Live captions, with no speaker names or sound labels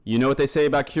You know what they say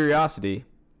about curiosity.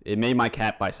 It made my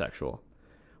cat bisexual.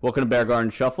 Welcome to Bear Garden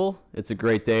Shuffle. It's a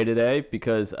great day today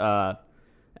because,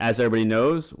 as everybody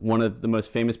knows, one of the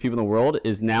most famous people in the world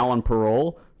is now on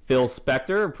parole. Phil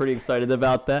Spector. I'm pretty excited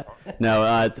about that.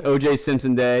 No, it's O.J.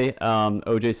 Simpson Day.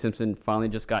 O.J. Simpson finally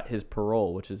just got his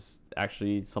parole, which is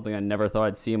actually something I never thought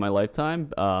I'd see in my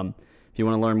lifetime. If you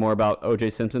want to learn more about O.J.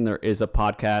 Simpson, there is a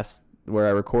podcast where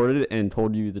I recorded it and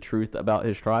told you the truth about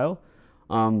his trial.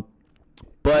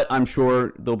 But I'm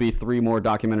sure there'll be 3 more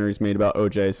documentaries made about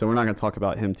O.J., so we're not going to talk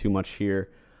about him too much here.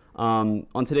 On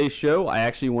today's show, I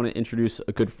actually want to introduce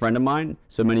a good friend of mine.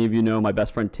 So many of you know my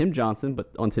best friend, Tim Johnson, but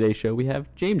on today's show, we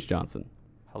have James Johnson.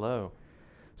 Hello.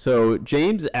 So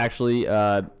James actually,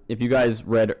 if you guys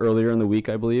read earlier in the week,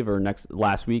 I believe, or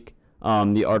last week,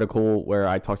 the article where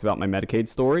I talked about my Medicaid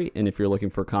story, and if you're looking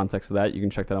for context of that, you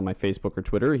can check that on my Facebook or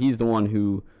Twitter. He's the one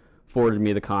who forwarded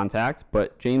me the contact,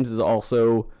 but James is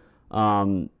also,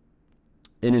 in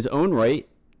his own right,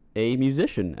 a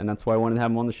musician, and that's why I wanted to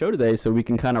have him on the show today so we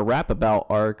can kind of rap about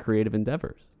our creative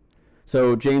endeavors.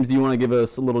 So James, do you want to give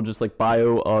us a little just like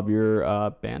bio of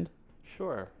your band?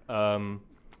 Sure. Well,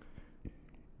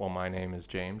 my name is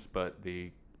James, but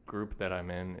the group that I'm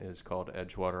in is called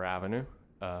Edgewater Avenue.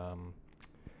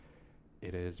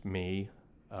 It is me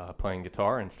playing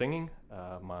guitar and singing.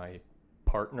 My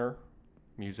partner,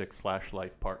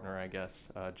 music/life partner, I guess,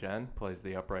 Jen, plays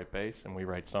the upright bass, and we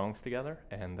write songs together.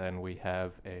 And then we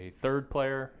have a third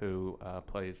player who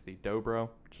plays the dobro,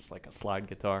 which is like a slide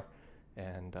guitar,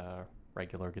 and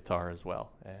regular guitar as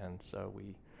well. And so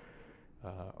we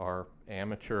are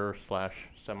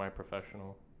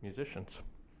amateur/semi-professional musicians.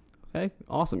 Okay,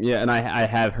 awesome. Yeah, and I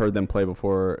have heard them play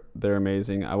before. They're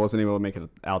amazing. I wasn't able to make it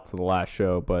out to the last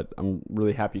show, but I'm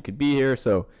really happy you could be here.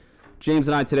 So James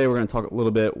and I today, we're going to talk a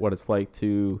little bit what it's like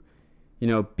to,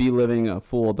 be living a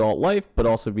full adult life, but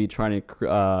also be trying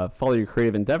to follow your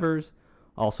creative endeavors.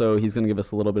 Also, he's going to give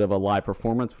us a little bit of a live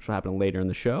performance, which will happen later in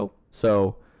the show.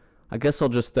 So I guess I'll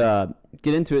just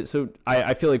get into it. So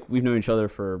I feel like we've known each other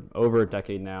for over a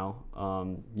decade now.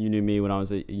 You knew me when I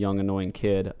was a young, annoying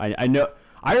kid.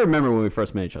 I remember when we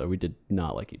first met each other, we did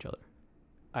not like each other.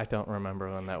 I don't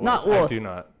remember when that was. I do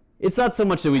not. It's not so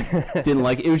much that we didn't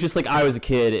like it. It was just like I was a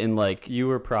kid and like... You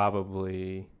were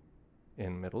probably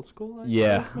in middle school?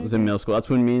 I was in middle school. That's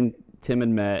when me and Tim had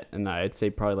met, and I'd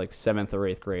say probably like 7th or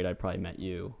 8th grade I probably met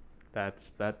you. That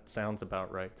sounds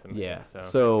about right to me. Yeah.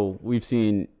 So we've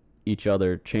seen each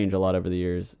other change a lot over the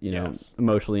years, Yes.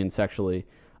 emotionally and sexually.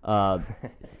 But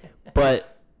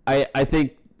I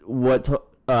think what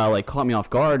caught me off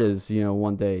guard is,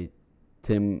 one day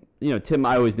Tim,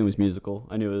 I always knew was musical.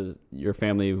 I knew your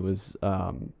family was,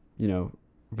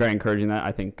 very encouraging that.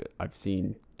 I think I've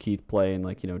seen Keith play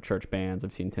in church bands.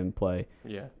 I've seen Tim play.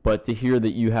 Yeah. But to hear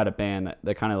that you had a band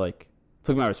that kind of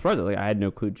took me by surprise. I had no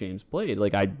clue James played.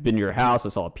 I'd been to your house. I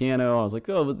saw a piano. I was like,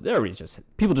 oh,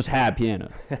 people just had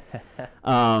pianos.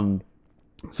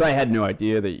 So I had no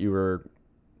idea that you were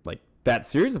that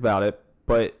serious about it.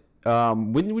 But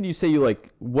when would you say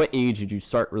what age did you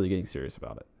start really getting serious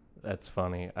about it? That's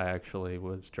funny. I actually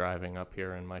was driving up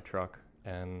here in my truck,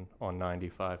 and on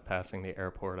 95 passing the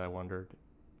airport, I wonder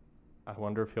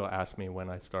if he'll ask me when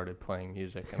I started playing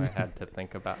music, and I had to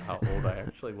think about how old I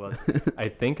actually was. I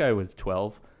think I was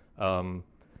 12.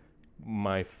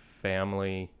 My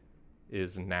family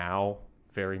is now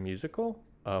very musical,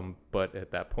 but at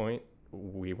that point,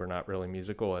 we were not really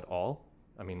musical at all.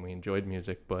 I mean, we enjoyed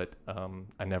music, but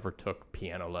I never took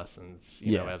piano lessons,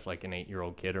 as like an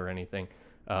 8-year-old kid or anything.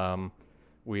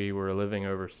 We were living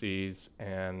overseas,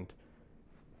 and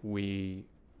I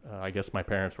guess my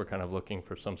parents were kind of looking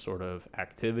for some sort of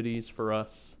activities for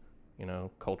us,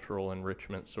 cultural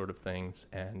enrichment sort of things.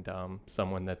 And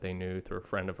someone that they knew through a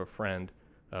friend of a friend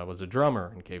was a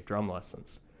drummer and gave drum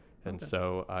lessons. And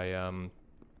so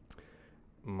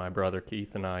my brother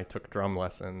Keith and I took drum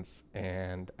lessons,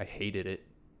 and I hated it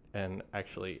and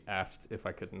actually asked if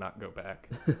I could not go back.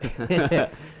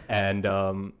 And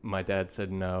my dad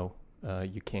said, no,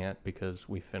 you can't, because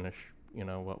we finish,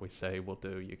 what we say we'll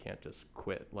do. You can't just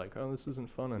quit this isn't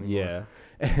fun anymore.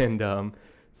 Yeah. And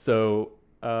so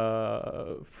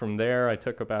from there I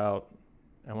took about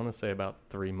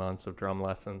 3 months of drum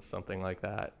lessons, something like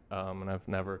that. And I've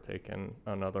never taken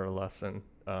another lesson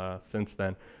since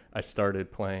then. I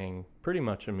started playing pretty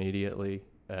much immediately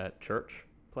at church,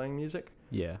 playing music.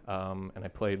 Yeah. And I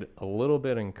played a little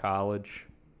bit in college,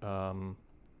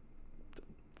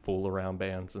 fool around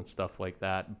bands and stuff like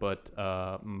that. But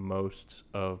most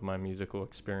of my musical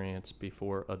experience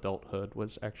before adulthood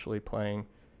was actually playing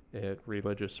at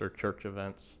religious or church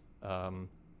events.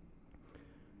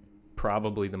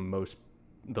 Probably the most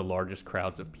the largest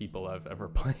crowds of people I've ever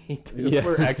played to Yeah.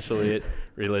 were actually at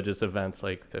religious events,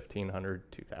 like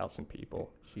 1,500, 2,000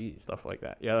 people, Jeez. stuff like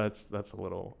that. Yeah, that's a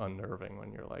little unnerving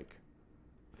when you're like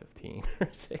 15 or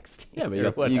 16. Yeah, but or you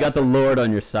got whatever. the Lord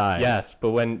on your side. Yes,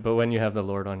 but when you have the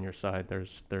Lord on your side,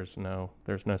 there's no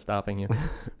stopping you.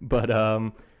 But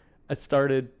I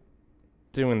started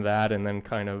doing that, and then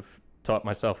kind of taught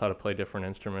myself how to play different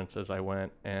instruments as I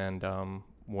went. And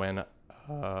when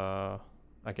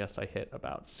I guess I hit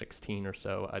about 16 or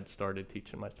so, I'd started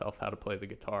teaching myself how to play the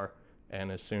guitar.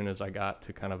 And as soon as I got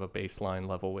to kind of a baseline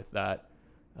level with that,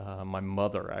 my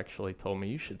mother actually told me,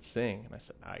 you should sing. And I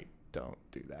said, I don't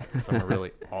do that because I'm a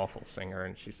really awful singer.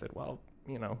 And she said, well,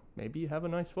 you know, maybe you have a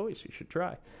nice voice. You should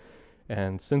try.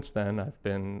 And since then, I've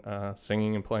been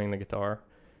singing and playing the guitar,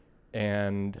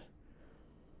 and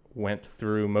went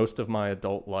through most of my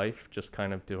adult life just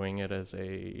kind of doing it as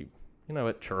a, you know,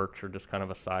 at church or just kind of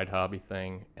a side hobby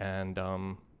thing, and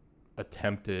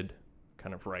attempted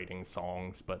kind of writing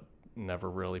songs, but never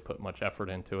really put much effort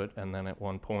into it. And then at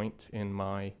one point in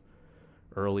my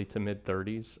early to mid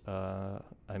 30s,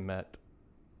 I met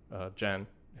Jen,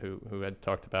 who had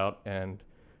talked about, and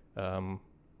I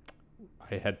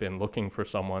had been looking for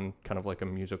someone kind of like a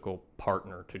musical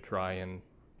partner to try and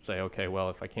say, okay, well,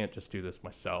 if I can't just do this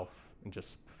myself and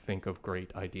just think of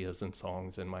great ideas and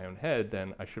songs in my own head,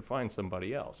 then I should find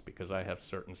somebody else, because I have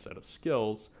certain set of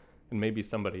skills and maybe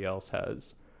somebody else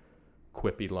has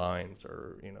quippy lines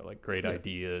or, you know, like great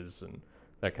ideas and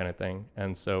that kind of thing.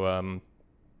 And so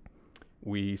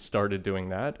we started doing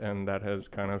that, and that has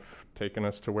kind of taken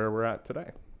us to where we're at today.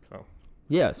 So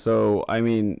Yeah, so I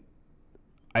mean,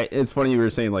 it's funny you were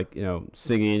saying, like, you know,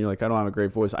 singing, you're like, I don't have a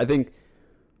great voice. I think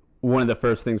one of the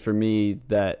first things for me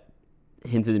that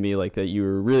hinted to me like that you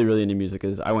were really, really into music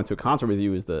is I went to a concert with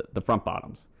you, is the Front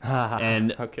Bottoms.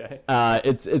 And okay.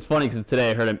 It's funny because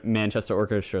today I heard a Manchester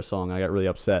Orchestra song. I got really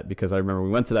upset because I remember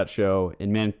we went to that show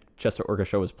and Manchester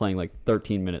Orchestra was playing like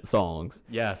 13-minute songs.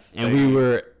 Yes. And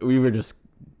we were just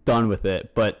done with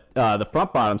it. But the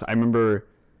Front Bottoms, I remember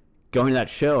going to that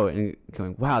show and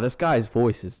going, wow, this guy's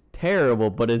voice is terrible,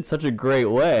 but in such a great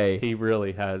way. He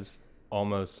really has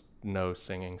almost no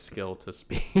singing skill to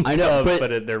speak. I know, of,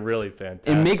 but they're really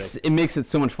fantastic. It makes it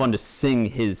so much fun to sing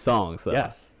his songs, though.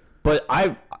 Yes. But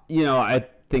I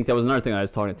think that was another thing I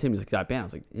was talking to Tim. He's like, that band. I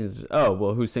was like, oh,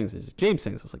 well, who sings this? James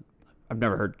sings. I was like, I've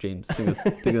never heard James sing this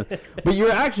thing. But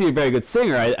you're actually a very good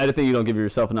singer. I think you don't give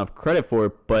yourself enough credit for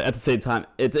it. But at the same time,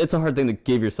 it's a hard thing to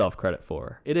give yourself credit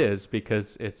for. It is,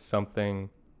 because it's something,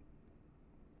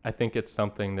 I think it's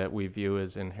something that we view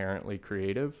as inherently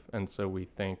creative. And so we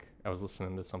think, I was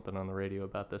listening to something on the radio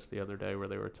about this the other day where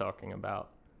they were talking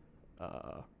about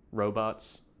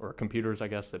robots or computers, I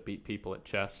guess, that beat people at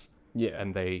chess. Yeah.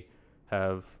 And they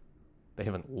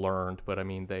haven't learned, but I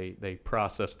mean, they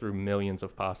process through millions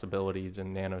of possibilities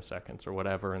in nanoseconds or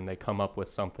whatever, and they come up with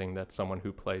something that someone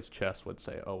who plays chess would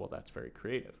say, oh, well, that's very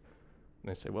creative. And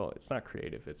they say, well, it's not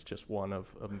creative. It's just one of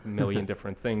a million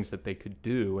different things that they could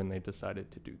do, and they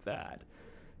decided to do that.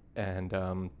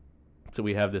 And so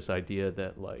we have this idea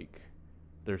that, like,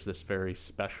 there's this very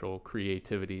special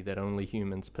creativity that only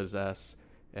humans possess,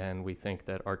 and we think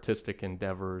that artistic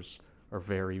endeavors are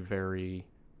very, very,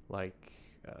 like,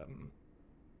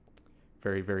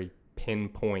 very, very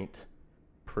pinpoint,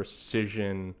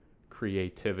 precision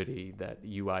creativity that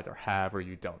you either have or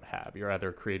you don't have. You're either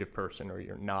a creative person or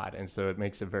you're not. And so it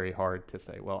makes it very hard to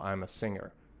say, well, I'm a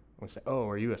singer. And we say, oh,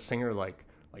 are you a singer like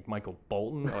Michael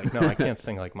Bolton? Like, no, I can't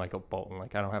sing like Michael Bolton.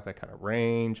 Like, I don't have that kind of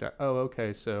range. Oh,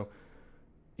 okay. So,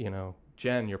 you know,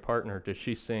 Jen, your partner, does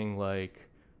she sing like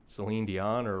Celine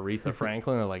Dion or Aretha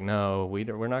Franklin? They're like, no,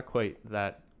 we're not quite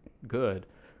that good.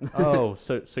 Oh,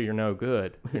 so you're no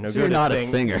good. You're no So good you're at not a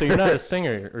singing. singer. So you're not a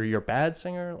singer, or you're a bad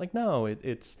singer? Like, no,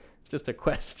 it's just a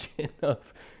question of,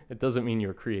 it doesn't mean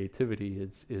your creativity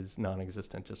is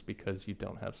non-existent just because you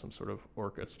don't have some sort of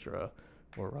orchestra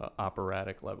or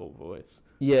operatic level voice.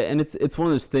 Yeah, and it's one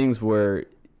of those things where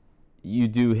you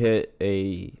do hit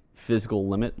a physical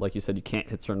limit. Like you said, you can't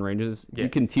hit certain ranges. Yeah.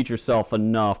 You can teach yourself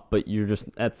enough, but you're just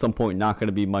at some point not going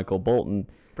to be Michael Bolton.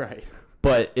 Right.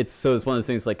 But it's one of those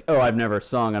things like, oh, I've never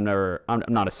sung, I'm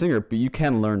not a singer, but you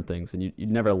can learn things, and you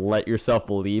never let yourself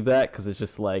believe that, because it's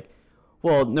just like,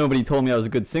 well, nobody told me I was a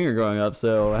good singer growing up,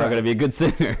 so how can I be a good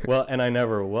singer? Well, and I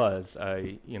never was.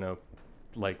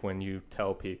 Like when you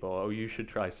tell people, oh, you should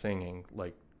try singing,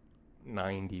 like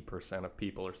 90% of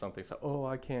people or something say, oh,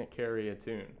 I can't carry a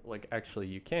tune. Like, actually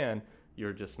you can,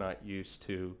 you're just not used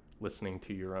to listening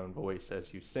to your own voice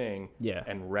as you sing. Yeah.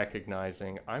 And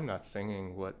recognizing I'm not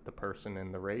singing what the person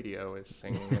in the radio is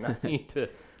singing, and I need to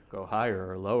go higher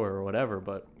or lower or whatever,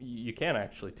 but you can't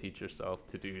actually teach yourself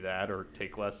to do that or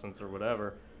take lessons or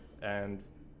whatever. And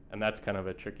that's kind of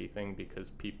a tricky thing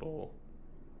because people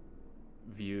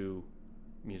view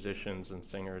musicians and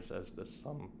singers as this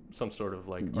some sort of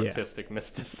like artistic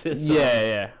mysticism.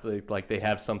 Yeah. Like they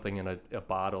have something in a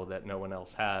bottle that no one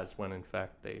else has, when in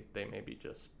fact they maybe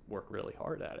just work really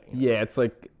hard at it. Yeah, it's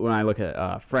like when I look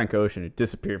at Frank Ocean, it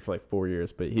disappeared for like 4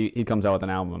 years, but he comes out with an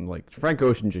album, like Frank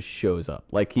Ocean just shows up.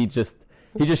 Like he just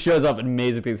shows up and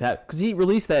amazing things happen. Because he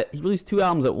released 2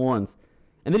 albums at once,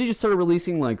 and then he just started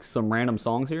releasing like some random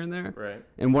songs here and there. Right.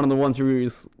 And one of the ones he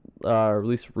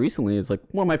released recently is like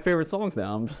one of my favorite songs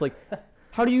now. I'm just like,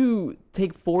 how do you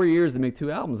take 4 years to make 2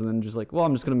 albums and then just like, well,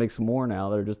 I'm just gonna make some more now?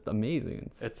 They're just amazing.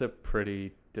 It's a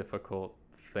pretty difficult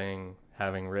thing,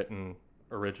 having written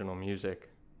original music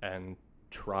and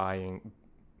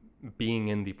being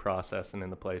in the process and in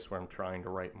the place where I'm trying to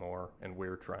write more and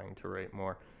we're trying to write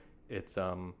more. It's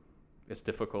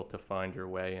difficult to find your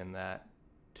way in that,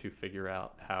 to figure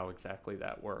out how exactly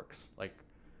that works. Like,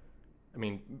 I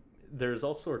mean, there's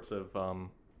all sorts of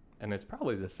and it's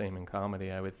probably the same in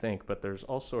comedy, I would think, but there's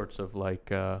all sorts of like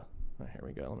here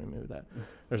we go, let me move that.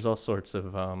 There's all sorts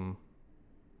of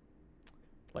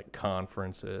like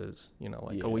conferences,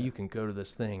 like, oh, well, you can go to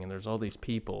this thing and there's all these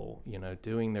people,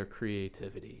 doing their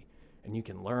creativity and you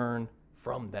can learn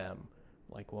from them.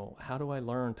 Like, well, how do I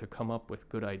learn to come up with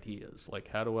good ideas? Like,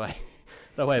 how do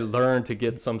I learn to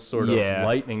get some sort of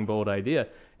lightning bolt idea?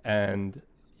 And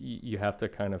you have to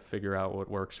kind of figure out what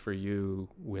works for you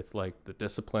with like the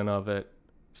discipline of it,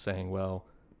 saying, well,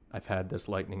 I've had this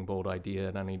lightning bolt idea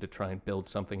and I need to try and build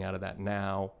something out of that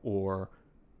now, or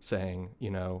saying,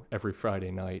 every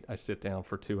Friday night I sit down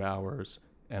for 2 hours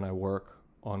and I work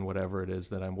on whatever it is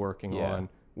that I'm working on,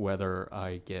 whether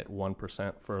I get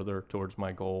 1% further towards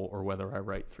my goal or whether I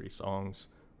write 3 songs.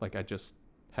 Like, I just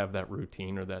have that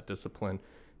routine or that discipline,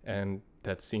 and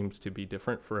that seems to be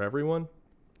different for everyone.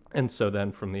 And so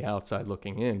then from the outside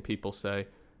looking in, people say,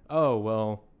 oh,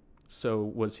 well, so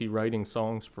was he writing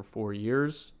songs for 4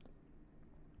 years?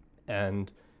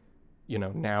 And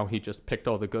now he just picked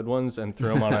all the good ones and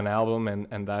threw them on an album,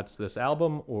 and that's this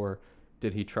album? Or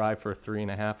did he try for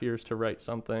 3.5 years to write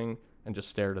something and just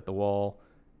stared at the wall,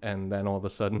 and then all of a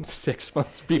sudden 6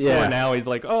 months before now he's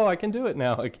like, oh, I can do it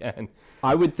now again?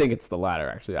 I would think it's the latter,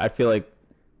 actually. I feel like,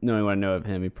 knowing what I know of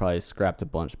him, he probably scrapped a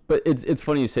bunch. But it's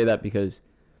funny you say that, because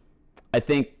I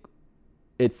think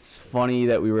it's funny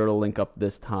that we were able to link up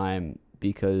this time,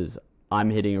 because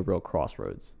I'm hitting a real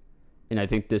crossroads. And I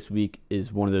think this week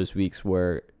is one of those weeks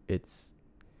where it's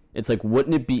like,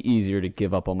 wouldn't it be easier to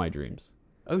give up on my dreams?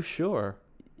 Oh, sure.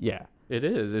 Yeah. It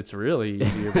is. It's really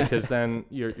easier because then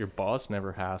your boss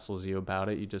never hassles you about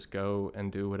it. You just go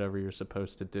and do whatever you're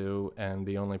supposed to do, and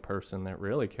the only person that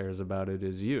really cares about it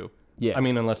is you. Yeah. I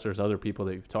mean, unless there's other people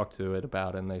that you've talked to it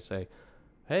about and they say,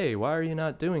 hey, why are you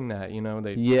not doing that?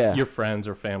 Your friends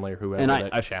or family or whoever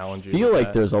that challenge you. I feel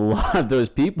like there's a lot of those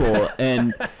people,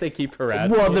 and they keep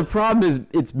harassing you. The problem is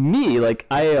it's me. Like,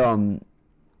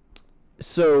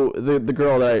 so the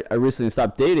girl that I recently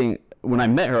stopped dating, when I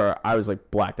met her, I was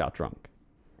like blacked out drunk,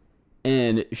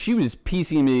 and she was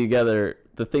piecing me together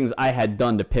the things I had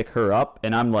done to pick her up,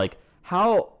 and I'm like,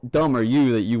 how dumb are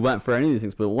you that you went for any of these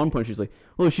things? But at one point she was like,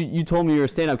 well, you told me you were a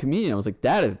stand-up comedian. I was like,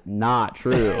 that is not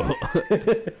true.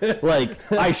 Like,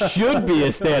 I should be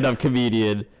a stand-up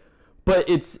comedian, but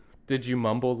it's... Did you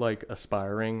mumble like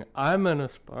aspiring? I'm an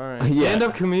aspiring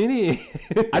stand-up comedian.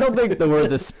 I don't think the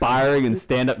words aspiring and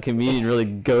stand-up comedian really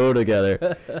go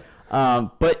together.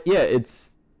 But yeah,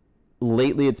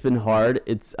 lately it's been hard.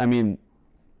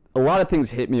 A lot of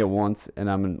things hit me at once,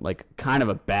 and I'm in like kind of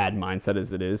a bad mindset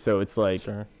as it is. So it's like,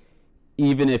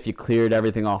 even if you cleared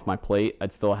everything off my plate,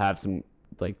 I'd still have some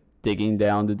like digging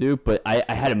down to do. But I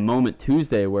had a moment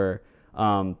Tuesday where,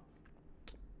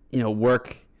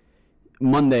 work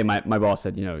Monday, my boss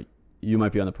said, you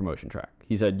might be on the promotion track.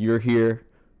 He said, you're here,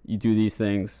 you do these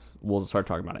things, we'll start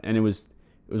talking about it. And it was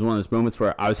one of those moments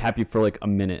where I was happy for like a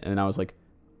minute, and I was like,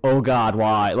 oh God,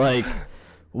 why? Like,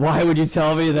 why would you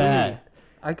tell me that?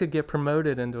 I could get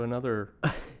promoted into another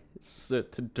to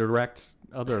direct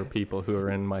other people who are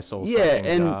in my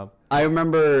soul-sucking job. I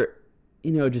remember,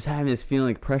 just having this feeling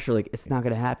like pressure, like it's not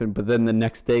going to happen. But then the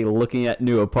next day, looking at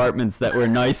new apartments that were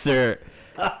nicer,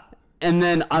 and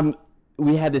then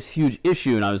we had this huge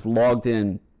issue, and I was logged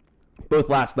in both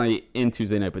last night and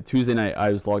Tuesday night. But Tuesday night, I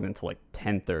was logged in until like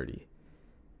 10:30.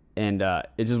 And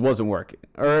it just wasn't working.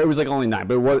 Or it was like only 9,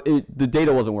 but the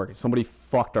data wasn't working. Somebody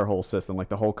fucked our whole system. Like,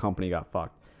 the whole company got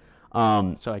fucked.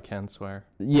 So I can swear.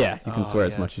 Yeah, you can swear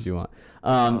as much as you want.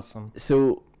 Awesome.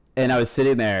 So, and I was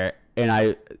sitting there, And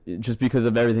I, just because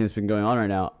of everything that's been going on right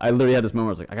now, I literally had this moment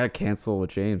where I was like, I gotta cancel with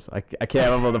James. I can't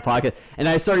have him on the podcast. And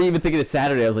I started even thinking of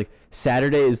Saturday. I was like,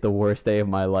 Saturday is the worst day of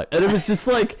my life. And it was just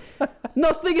like,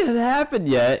 nothing had happened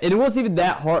yet. And it wasn't even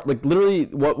that hard. Like, literally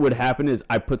what would happen is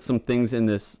I put some things in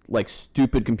this, like,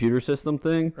 stupid computer system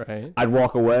thing. Right. I'd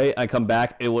walk away. I'd come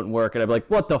back. It wouldn't work. And I'd be like,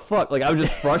 what the fuck? Like, I was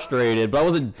just frustrated, but I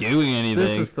wasn't doing anything.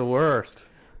 This is the worst.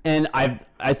 And I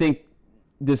think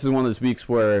this is one of those weeks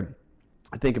where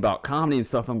I think about comedy and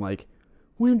stuff. I'm like,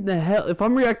 when the hell, if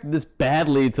I'm reacting this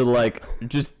badly to like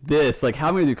just this, like how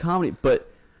am I gonna do comedy? But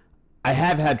I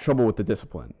have had trouble with the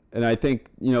discipline. And I think,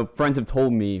 friends have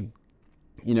told me,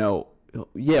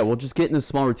 yeah, we'll just get in a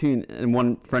small routine. And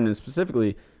one friend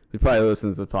specifically, who probably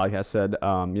listens to the podcast, said,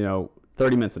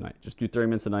 30 minutes a night. Just do 30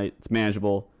 minutes a night. It's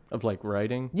manageable. Of like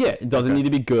writing? Yeah, it doesn't need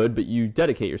to be good, but you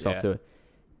dedicate yourself to it.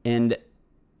 And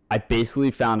I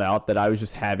basically found out that I was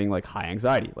just having like high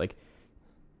anxiety. Like,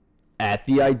 at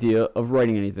the idea of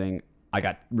writing anything, I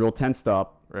got real tensed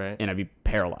up, right? And I'd be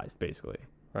paralyzed, basically.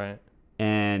 Right.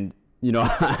 And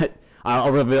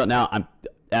I'll reveal it now.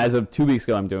 As of 2 weeks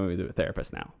ago, I'm doing it with a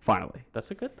therapist now. Finally.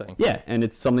 That's a good thing. Yeah, and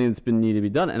it's something that's been needed to be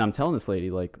done. And I'm telling this lady,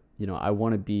 like, I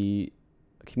want to be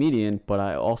a comedian, but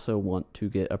I also want to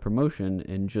get a promotion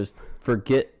and just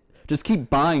keep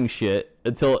buying shit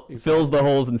until it fills the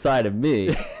holes inside of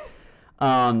me.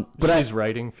 But she's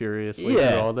writing furiously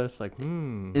through all this, like,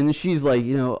 And she's like,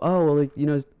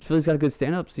 Philly's got a good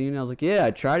stand-up scene. And I was like, yeah,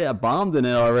 I tried it. I bombed in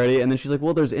it already. And then she's like,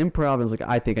 well, there's improv. And I was like,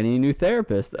 I think I need a new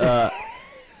therapist. But,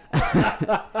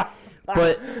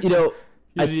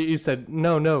 you said,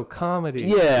 no, comedy.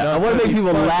 Yeah, I want to make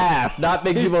people laugh, not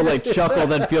make people, like, chuckle,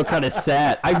 then feel kind of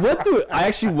sad. I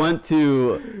actually went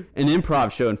to an improv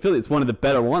show in Philly. It's one of the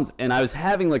better ones. And I was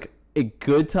having, like, a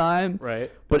good time, right?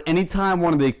 But anytime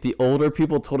one of the older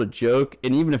people told a joke,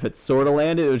 and even if it sort of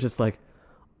landed, it was just like,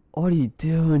 what are you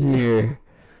doing here?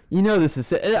 This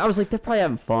is, and I was like, they're probably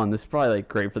having fun. This is probably like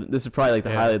great for them. This is probably like the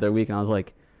highlight of their week. And I was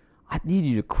like, I need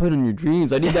you to quit on your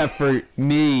dreams. I need that for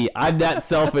me. I'm that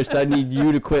selfish that I need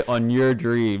you to quit on your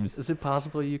dreams. Is it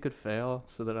possible you could fail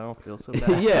so that I don't feel so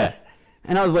bad? Yeah.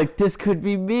 And I was like, this could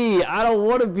be me. I don't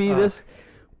want to be this.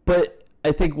 But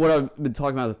I think what I've been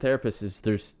talking about with the therapist is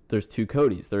there's two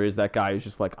Codys. There is that guy who's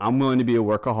just like, I'm willing to be a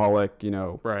workaholic,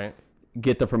 right,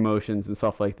 get the promotions and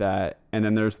stuff like that. And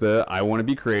then there's I want to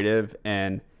be creative,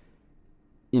 and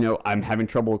I'm having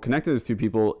trouble connecting those two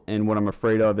people. And what I'm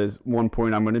afraid of is one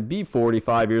point I'm going to be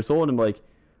 45 years old and I'm like,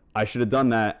 I should have done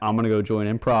that. I'm going to go join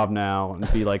improv now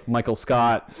and be like Michael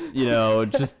Scott,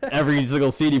 just every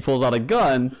single scene he pulls out a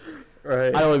gun.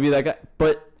 Right. I don't want to be that guy.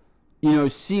 But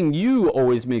seeing you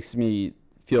always makes me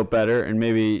feel better, and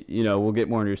maybe, we'll get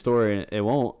more into your story, and it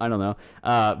won't. I don't know.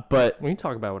 But we can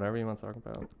talk about whatever you want to talk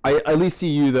about. I at least see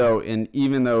you, though, and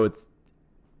even though it's...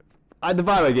 the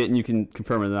vibe I get, and you can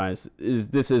confirm or deny, is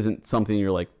this isn't something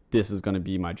you're like, this is going to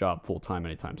be my job full-time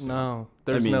anytime soon. No,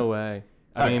 there's no way.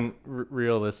 I mean,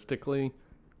 realistically,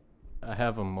 I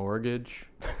have a mortgage.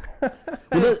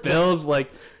 Bills,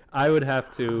 like, we would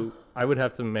have to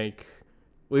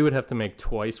make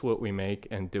twice what we make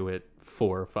and do it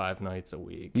 4 or 5 nights a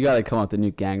week. You gotta come up with the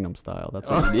new Gangnam Style. That's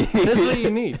what you need. That's what you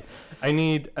need.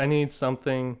 I need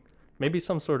something, maybe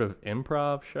some sort of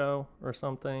improv show or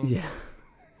something. Yeah.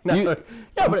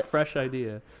 But fresh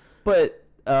idea. But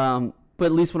at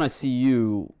least when I see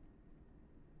you,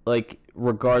 like,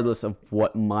 regardless of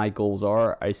what my goals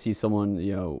are, I see someone,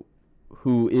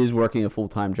 who is working a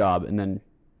full-time job and then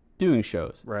doing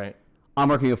shows. Right. I'm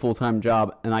working a full-time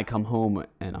job and I come home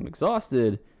and I'm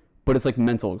exhausted, but it's like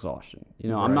mental exhaustion.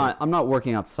 Right. I'm not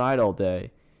working outside all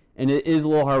day, and it is a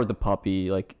little hard with the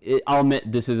puppy. Like, I'll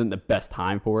admit this isn't the best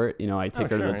time for it. I take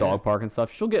her to the dog park and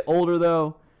stuff. She'll get older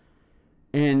though.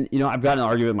 And, I've got in an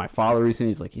argument with my father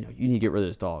recently. He's like, you need to get rid of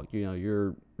this dog.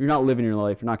 You're not living your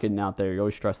life. You're not getting out there. You're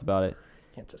always stressed about it.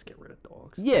 Can't just get rid of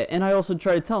dogs. Yeah, and I also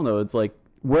try to tell him, though, it's like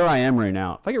where I am right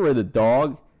now. If I get rid of the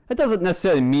dog, that doesn't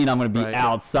necessarily mean I'm going to be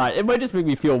outside. It might just make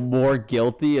me feel more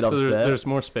guilty and upset. There's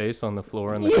more space on the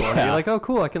floor in the corner. You're like, oh,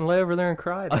 cool, I can lay over there and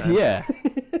cry then. Yeah.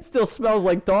 It still smells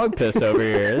like dog piss over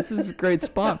here. This is a great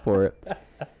spot for it.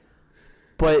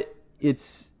 But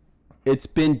it's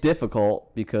been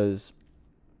difficult because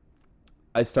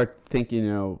I start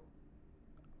thinking,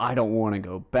 I don't want to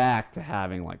go back to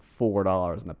having like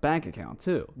 $4 in the bank account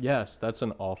too. Yes, that's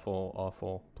an awful,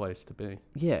 awful place to be.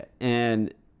 Yeah,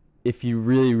 and if you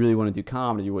really, really want to do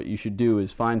comedy, what you should do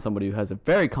is find somebody who has a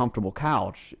very comfortable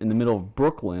couch in the middle of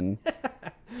Brooklyn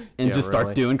and just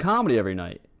start doing comedy every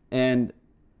night. And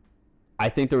I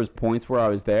think there was points where I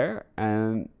was there,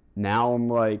 and now I'm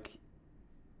like,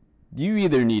 you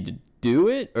either need to do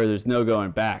it or there's no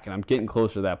going back. And I'm getting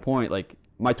closer to that point. Like,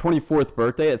 my 24th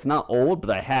birthday, it's not old, but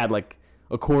I had, like,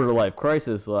 a quarter-life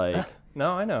crisis. Like,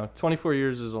 no, I know. 24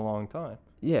 years is a long time.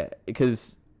 yeah,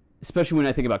 because especially when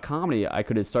I think about comedy, I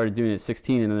could have started doing it at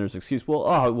 16, and then there's an excuse. Well,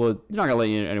 you're not gonna let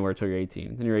you in anywhere until you're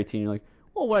 18. Then you're 18, you're like,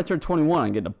 well, when I turn 21, I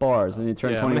get into bars. And then you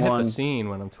turn 21. I'm gonna hit the scene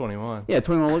when I'm 21. Yeah,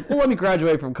 21. Like, well, let me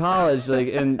graduate from college, like,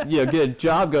 and get a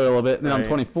job going a little bit. And then I'm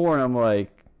 24, and I'm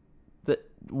like,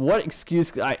 what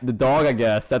excuse? The dog, I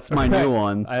guess. That's my new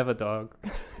one. I have a dog.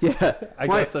 Yeah, I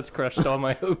guess that's crushed all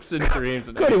my hopes and dreams.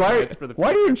 And Cody,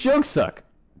 why do your jokes suck?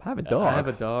 I have a dog. I have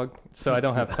a dog, so I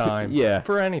don't have time. Yeah.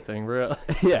 For anything, really.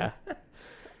 Yeah.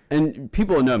 And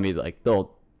people who know me, like,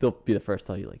 they'll be the first to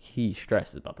tell you, like, he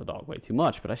stresses about the dog way too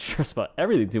much, but I stress about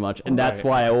everything too much. And that's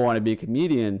why I want to be a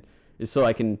comedian, is so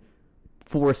I can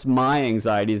force my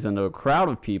anxieties into a crowd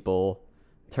of people,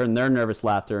 turn their nervous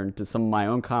laughter into some of my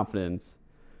own confidence.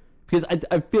 Because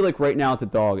I feel like right now with the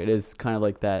dog, it is kind of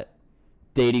like that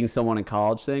dating someone in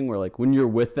college thing where, like, when you're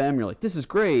with them, you're like, this is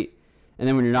great. And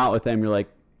then when you're not with them, you're like,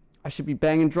 I should be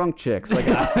banging drunk chicks. Like,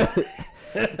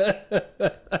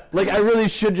 like, I really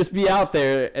should just be out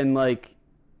there. And, like,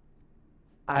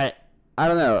 I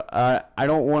don't know. I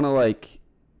don't want to, like,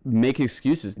 make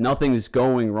excuses. Nothing's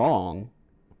going wrong.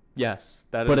 Yes,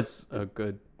 that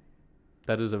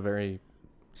is a very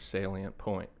salient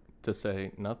point to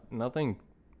say. Nothing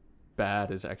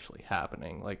bad is actually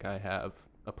happening. Like, I have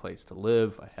a place to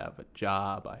live, I have a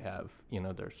job, I have,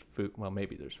 there's food. Well,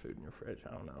 maybe there's food in your fridge,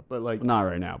 I don't know, but, like, not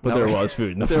right now, but there was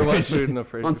food in the fridge. There was food in the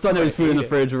fridge. On Sunday there was food in the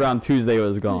fridge. Around Tuesday it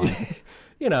was gone.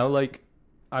 Like,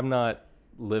 I'm not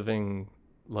living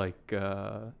like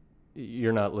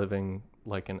you're not living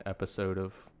like an episode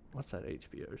of, what's that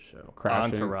HBO show?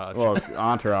 Crashing. Entourage. Well,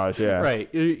 Entourage, yeah.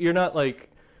 Right. You're not, like,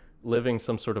 living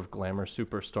some sort of glamour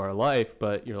superstar life,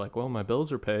 but you're like, well, my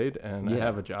bills are paid, and I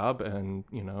have a job, and,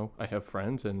 I have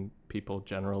friends, and people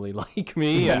generally like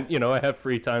me, and, I have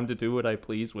free time to do what I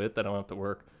please with. I don't have to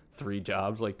work 3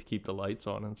 jobs, like, to keep the lights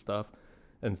on and stuff.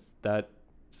 And that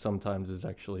sometimes is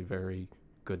actually very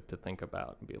good to think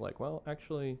about and be like, well,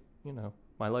 actually,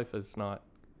 my life is not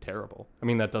terrible. I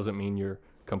mean, that doesn't mean you're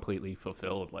completely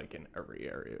fulfilled, like, in every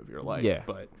area of your life,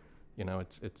 but,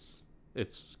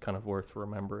 it's kind of worth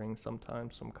remembering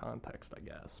sometimes, some context, I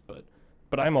guess. But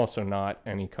I'm also not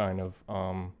any kind of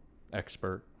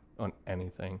expert on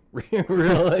anything,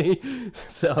 really.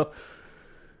 So,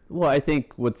 well, I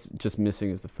think what's just missing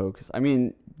is the focus. I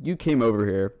mean, you came over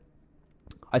here.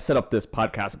 I set up this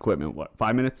podcast equipment,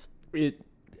 5 minutes?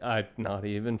 Not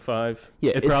even 5.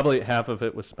 Yeah, it probably half of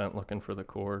it was spent looking for the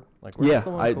cord. Like,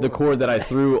 the cord that I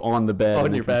threw on the bed.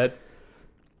 On your bed.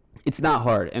 It's not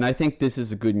hard, and I think this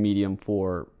is a good medium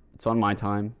for. It's on my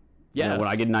time. Yeah. When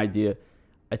I get an idea,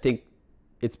 I think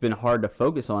it's been hard to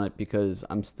focus on it because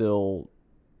I'm still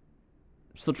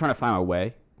trying to find my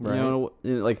way. Right.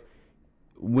 Like,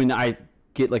 when I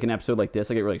get, like, an episode like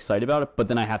this, I get really excited about it, but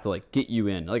then I have to, like, get you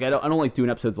in. Like, I don't like doing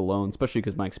episodes alone, especially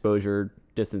because my exposure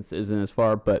distance isn't as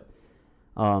far. But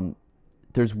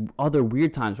there's other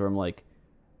weird times where I'm like,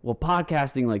 well,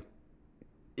 podcasting, like,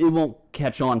 it won't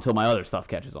catch on until my other stuff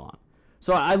catches on.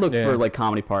 So I look for, like,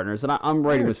 comedy partners, and I'm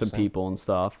writing with some people and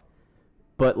stuff.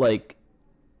 But, like,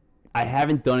 I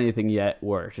haven't done anything yet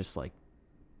where it's just like,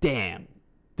 damn,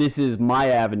 this is my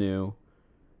avenue.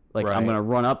 Like, I'm going to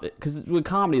run up it. Because with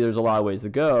comedy, there's a lot of ways to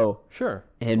go. Sure.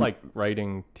 And, like,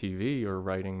 writing TV or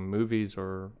writing movies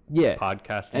or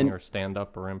podcasting or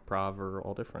stand-up or improv or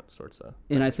all different sorts of things.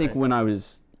 And I think when I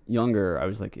was younger, I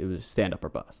was like, it was stand-up or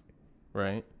bust.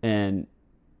 Right. And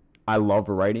I love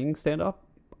writing stand-up.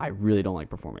 I really don't like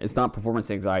performing. It's not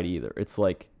performance anxiety either. It's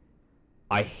like,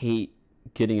 I hate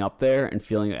getting up there and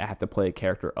feeling that I have to play a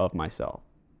character of myself.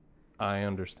 I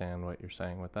understand what you're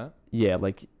saying with that. Yeah,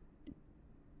 like,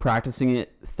 practicing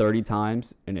it 30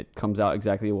 times and it comes out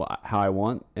exactly how I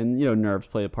want, and nerves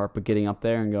play a part, but getting up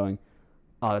there and going,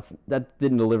 oh, that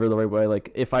didn't deliver the right way.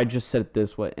 Like, if I just said it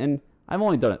this way, and I've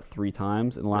only done it 3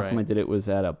 times, and the last time I did it was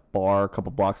at a bar a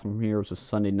couple blocks from here. It was a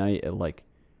Sunday night at like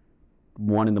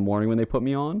 1 a.m. when they put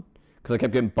me on, because I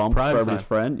kept getting bumped for everybody's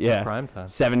friend. Yeah, prime time.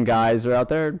 7 guys are out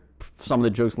there. Some of the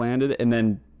jokes landed, and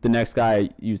then the next guy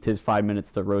used his 5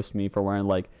 minutes to roast me for wearing,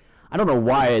 like, I don't know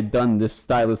why I had done this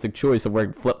stylistic choice of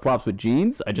wearing flip-flops with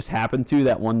jeans. I just happened to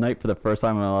that one night for the first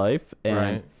time in my life.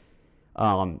 And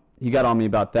he got on me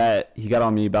about that. He got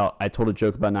on me about, I told a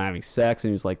joke about not having sex,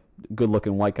 and he was like,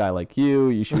 good-looking white guy like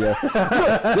you should have.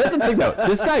 That's the thing, though.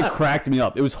 This guy cracked me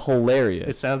up. It was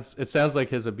hilarious. It sounds like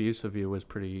his abuse of you was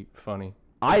pretty funny.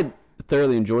 I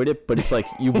thoroughly enjoyed it, but it's like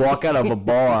you walk out of a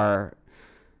bar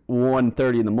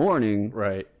 1:30 in the morning.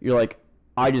 Right. You're like,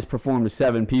 I just performed to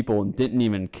 7 people and didn't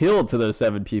even kill to those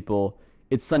 7 people.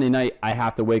 It's Sunday night. I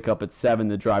have to wake up at 7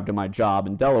 to drive to my job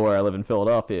in Delaware. I live in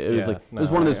Philadelphia. It was like it was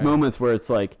one of those moments where it's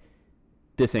like,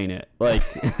 this ain't it. Like,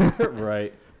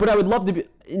 right. But I would love to be.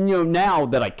 Now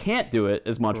that I can't do it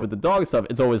as much with the dog stuff,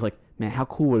 it's always like, man, how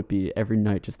cool would it be every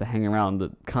night just to hang around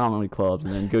the comedy clubs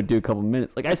and then go do a couple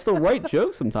minutes? Like, I still write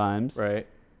jokes sometimes. Right.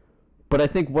 But I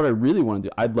think what I really want to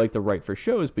do, I'd like to write for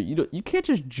shows, but you can't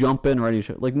just jump in writing a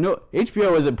show. Like, no,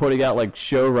 HBO isn't putting out like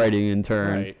show writing in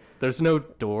turn. Right. There's no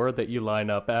door that you line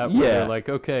up at where they're like,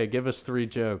 okay, give us 3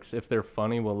 jokes. If they're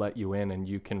funny, we'll let you in and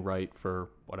you can write for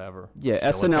whatever. Yeah,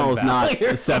 SNL is not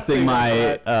accepting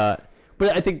my.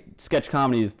 But I think sketch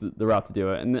comedy is the route to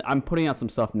do it, and I'm putting out some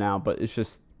stuff now, but it's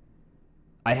just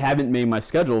I haven't made my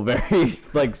schedule very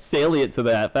like salient to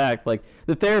that fact. Like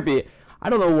the therapy. I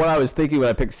don't know what I was thinking when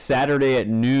I picked Saturday at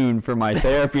noon for my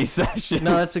therapy session.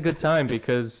 No, that's a good time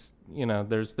because,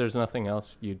 there's nothing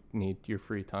else you need your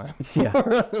free time for.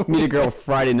 Yeah. Meet a girl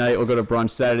Friday night, we'll go to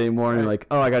brunch Saturday morning, like,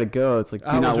 oh, I got to go. It's like, it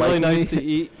was really nice to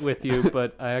eat with you,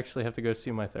 but I actually have to go see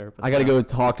my therapist. I got to go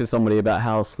talk to somebody about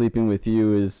how sleeping with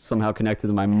you is somehow connected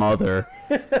to my mother.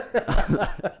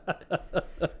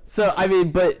 So, I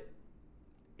mean, but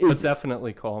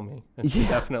definitely call me. And she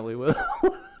definitely will.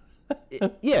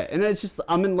 Yeah, and it's just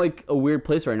I'm in like a weird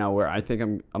place right now where I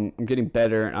think I'm getting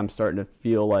better and I'm starting to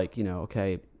feel like,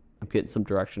 okay, I'm getting some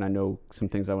direction. I know some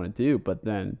things I want to do, but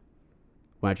then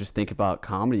when I just think about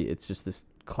comedy, it's just this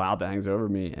cloud that hangs over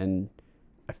me, and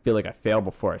I feel like I failed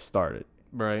before I started.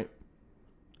 Right.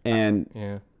 And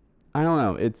yeah, I don't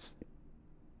know. It's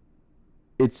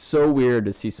so weird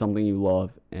to see something you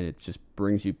love and it just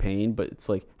brings you pain, but it's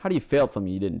like, how do you fail at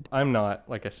something you didn't? I'm not,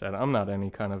 like I said, I'm not any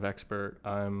kind of expert.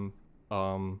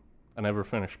 I never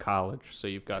finished college, so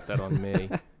you've got that on me.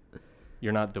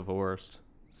 You're not divorced,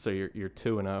 so you're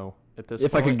 2-0 at this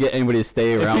point. If I could get anybody to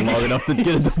stay around long enough to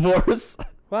get a divorce.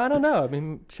 Well, I don't know. I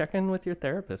mean, check in with your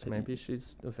therapist. Maybe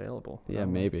she's available. Yeah,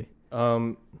 maybe.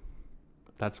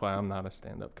 That's why I'm not a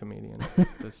stand-up comedian.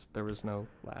 There was no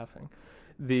laughing.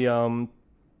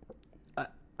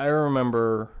 I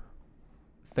remember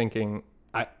thinking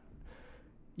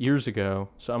years ago.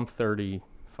 So I'm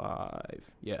 35.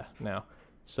 Yeah, now.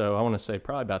 So I want to say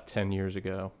probably about 10 years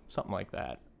ago, something like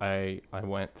that. I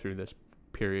went through this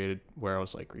period where I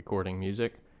was like recording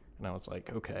music, and I was like,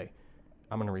 okay,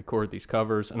 I'm going to record these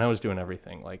covers. And I was doing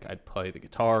everything. Like I'd play the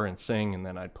guitar and sing, and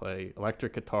then I'd play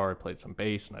electric guitar. I played some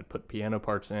bass, and I'd put piano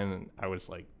parts in. And I was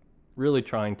like really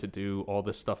trying to do all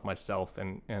this stuff myself.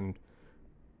 And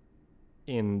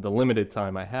in the limited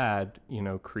time I had,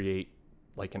 create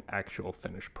like an actual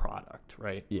finished product,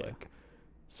 right? Yeah. Like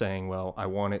saying, well, I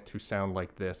want it to sound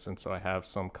like this. And so I have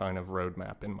some kind of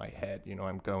roadmap in my head.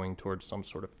 I'm going towards some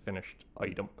sort of finished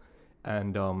item.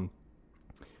 And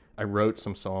I wrote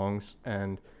some songs,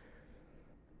 and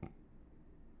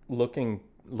looking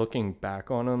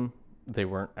back on them, they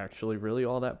weren't actually really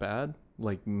all that bad.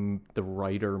 Like the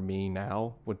writer me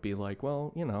now would be like,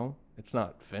 well, it's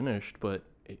not finished, but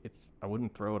I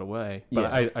wouldn't throw it away.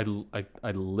 But yeah.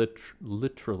 I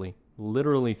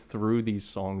literally threw these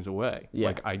songs away. Yeah.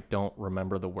 Like I don't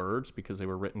remember the words because they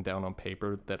were written down on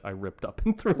paper that I ripped up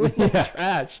and threw in the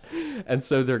trash. And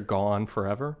so they're gone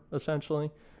forever,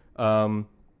 essentially.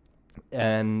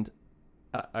 And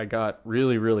I got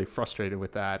really, really frustrated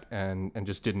with that and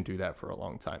just didn't do that for a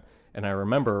long time. And I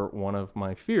remember one of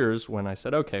my fears when I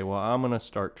said, okay, well, I'm going to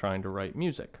start trying to write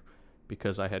music,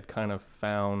 because I had kind of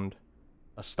found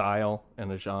a style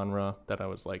and a genre that I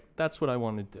was like, that's what I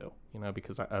want to do,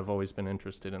 because I've always been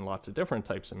interested in lots of different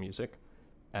types of music.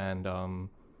 And,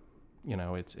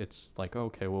 it's like,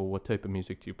 okay, well, what type of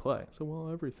music do you play? So,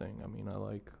 well, everything. I mean, I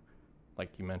like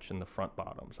you mentioned, the front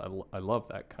bottoms. I love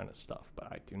that kind of stuff,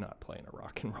 but I do not play in a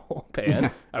rock and roll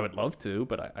band. I would love to,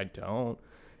 but I don't.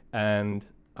 And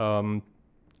so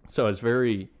I was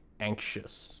very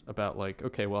anxious about like,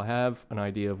 okay, well, I have an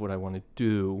idea of what I want to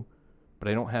do, but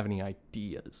I don't have any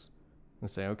ideas.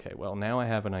 And say, okay, well, now I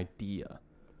have an idea,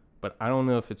 but I don't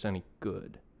know if it's any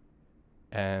good.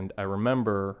 And I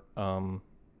remember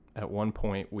at one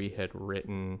point we had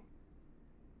written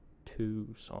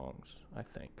 2 songs, I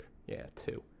think. Yeah,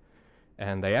 2.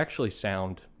 And they actually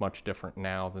sound much different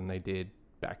now than they did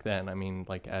back then. I mean,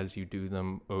 like as you do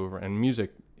them over, and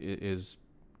music is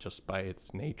just by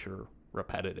its nature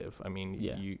repetitive. I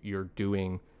mean, you're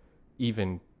doing,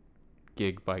 even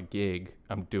gig by gig,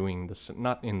 I'm doing this,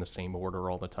 not in the same order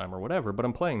all the time or whatever, but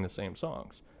I'm playing the same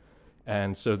songs.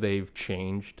 And so they've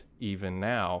changed even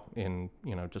now in,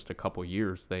 just a couple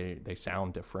years, they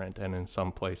sound different. And in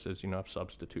some places, I've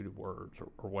substituted words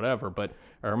or whatever. But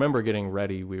I remember getting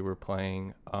ready, we were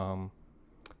playing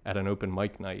at an open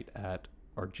mic night at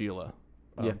Argila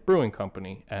Yeah. Brewing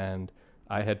Company, and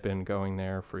I had been going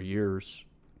there for years,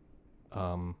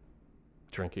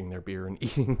 drinking their beer and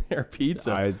eating their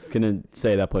pizza. I can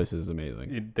say that place is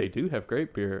amazing. They do have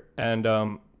great beer and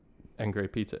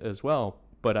great pizza as well,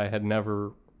 but I had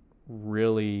never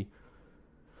really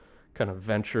kind of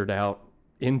ventured out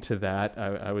into that.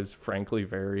 I was frankly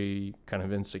very kind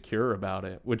of insecure about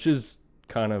it, which is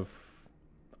kind of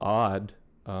odd,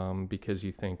 because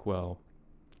you think, well,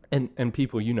 and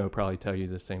people probably tell you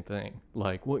the same thing,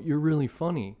 like, well, you're really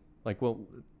funny. Like, well,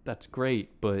 that's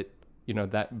great, but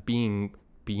that being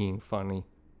funny,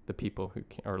 the people who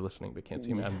are listening but can't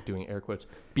see me, I'm doing air quotes,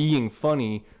 being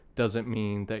funny doesn't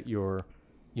mean that you're,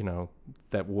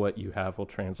 that what you have will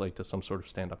translate to some sort of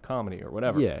stand-up comedy or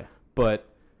whatever. Yeah. But,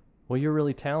 well, you're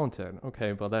really talented.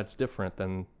 Okay, well, that's different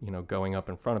than, going up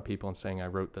in front of people and saying, I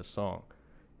wrote this song.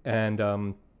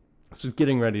 And just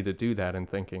getting ready to do that and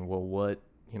thinking, well,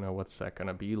 what's that going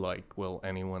to be like? Will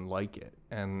anyone like it?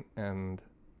 And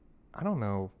I don't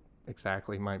know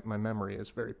exactly. My memory is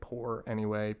very poor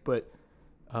anyway, but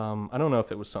I don't know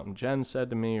if it was something Jen said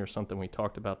to me or something we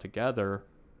talked about together,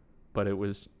 but it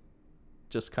was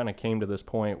just kind of came to this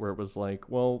point where it was like,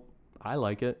 well, I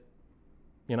like it,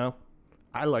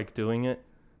 I like doing it.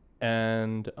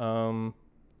 And,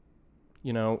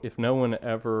 if no one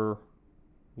ever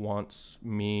wants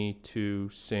me to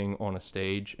sing on a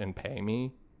stage and pay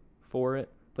me for it,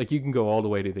 like, you can go all the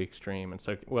way to the extreme and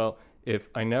say, well, if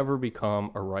I never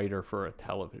become a writer for a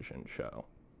television show,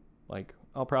 like,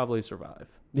 I'll probably survive.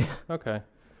 Yeah. Okay.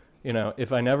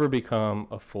 If I never become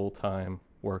a full-time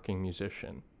working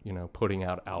musician, putting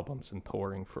out albums and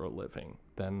touring for a living,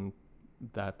 then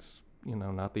that's,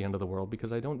 not the end of the world,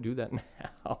 because I don't do that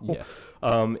now. Yeah.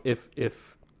 If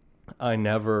I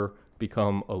never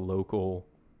become a local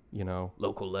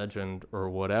legend or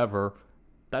whatever,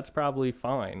 that's probably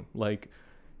fine. Like,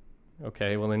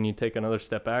 okay, well, then you take another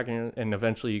step back and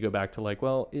eventually you go back to like,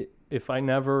 well, if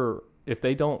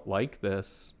they don't like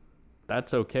this,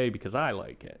 that's okay because I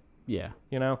like it. Yeah.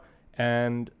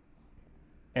 And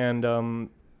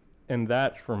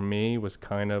that for me was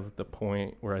kind of the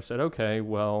point where I said, okay,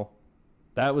 well,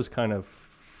 that was kind of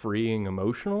freeing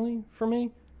emotionally for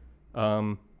me.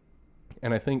 And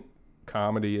I think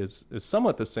comedy is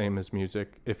somewhat the same as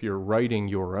music if you're writing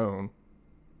your own.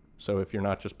 So if you're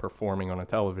not just performing on a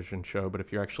television show, but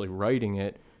if you're actually writing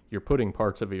it, you're putting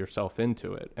parts of yourself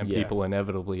into it. And people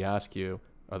inevitably ask you,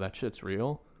 oh, that shit's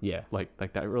real? Yeah. Like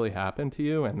that really happened to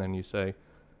you? And then you say,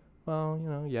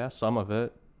 well, yeah, some of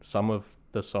it. Some of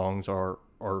the songs are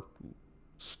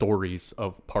stories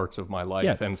of parts of my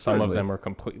life, and some of them are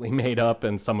completely made up,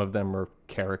 and some of them are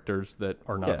characters that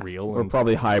are not real. Or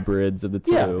probably hybrids of the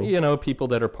two. Yeah, people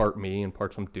that are part me and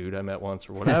part some dude I met once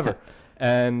or whatever.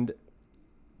 And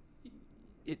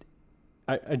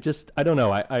I don't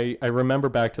know. I remember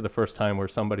back to the first time where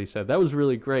somebody said, that was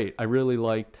really great. I really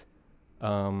liked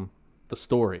the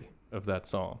story of that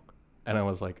song. And I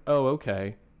was like, oh,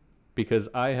 okay. Because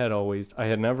I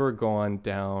had never gone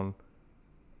down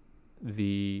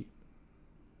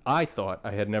I thought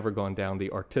I had never gone down the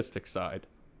artistic side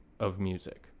of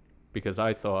music, because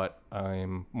I thought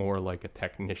I'm more like a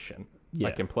technician. Yeah.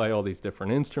 I can play all these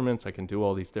different instruments, I can do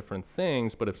all these different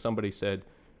things, but if somebody said,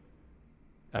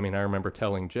 I remember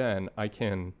telling Jen, I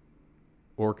can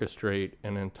orchestrate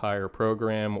an entire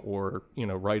program or,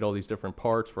 write all these different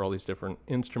parts for all these different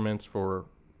instruments for,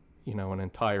 an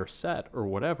entire set or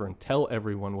whatever, and tell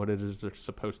everyone what it is they're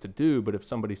supposed to do. But if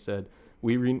somebody said,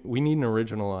 we need an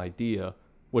original idea,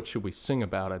 what should we sing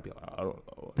about? I'd be like, I don't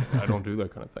know. I don't do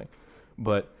that kind of thing.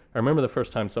 But I remember the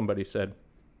first time somebody said,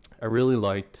 I really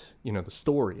liked, the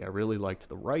story. I really liked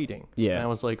the writing. Yeah. And I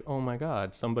was like, oh my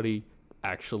God, somebody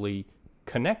actually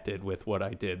connected with what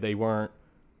I did. They weren't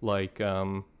like,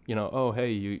 oh,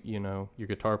 hey, your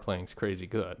guitar playing's crazy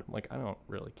good. I'm like, I don't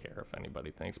really care if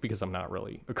anybody thinks, because I'm not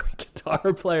really a great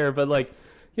guitar player, but like,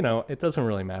 it doesn't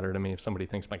really matter to me if somebody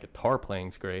thinks my guitar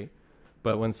playing's great.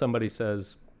 But when somebody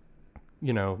says,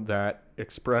 that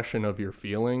expression of your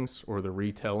feelings or the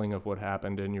retelling of what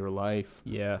happened in your life,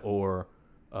 or,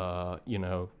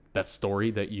 that story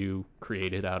that you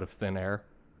created out of thin air,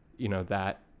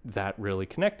 that really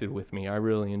connected with me. I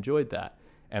really enjoyed that.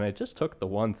 And I just took the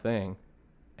one thing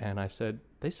and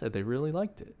they said they really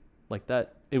liked it. Like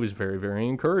that, it was very, very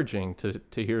encouraging to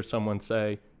hear someone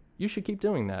say, you should keep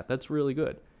doing that. That's really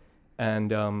good.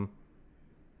 And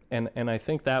I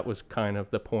think that was kind of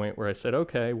the point where I said,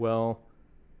 okay, well,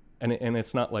 and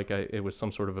it's not like it was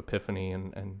some sort of epiphany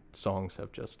and songs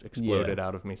have just exploded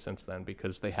out of me since then,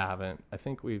 because they haven't. I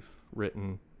think we've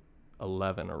written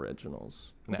 11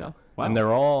 originals now. Okay. Wow. And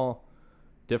they're all,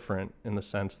 different in the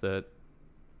sense that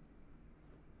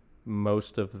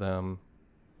most of them,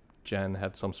 Jen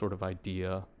had some sort of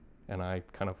idea, and I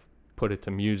kind of put it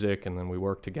to music, and then we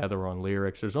worked together on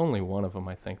lyrics. There's only one of them,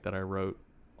 I think, that I wrote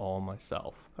all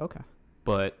myself. Okay.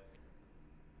 But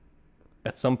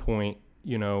at some point,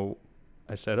 you know,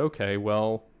 I said, okay,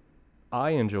 well,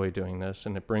 I enjoy doing this,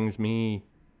 and it brings me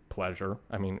pleasure.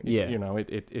 I mean, Yeah. you know,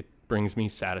 it brings me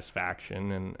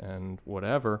satisfaction and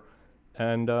whatever.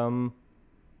 And,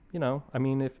 you know, I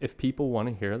mean, if people want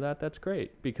to hear that, that's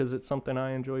great, because it's something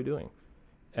I enjoy doing.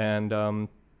 And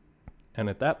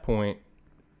at that point,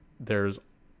 there's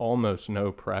almost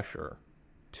no pressure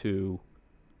to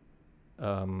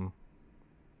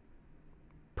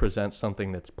present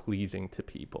something that's pleasing to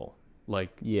people.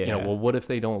 Like, you know, well, what if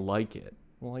they don't like it?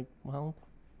 Well,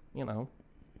 you know,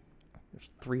 there's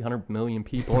 300 million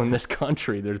people in this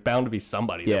country. There's bound to be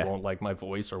somebody that won't like my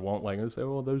voice or won't like it. And say,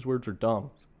 well, those words are dumb.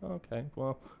 Okay,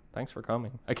 well, thanks for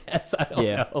coming, I guess. I don't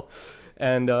know.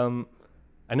 And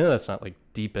I know that's not like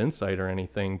deep insight or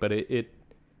anything, but it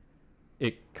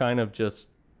kind of just,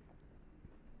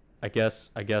 I guess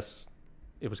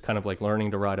it was kind of like learning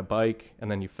to ride a bike,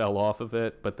 and then you fell off of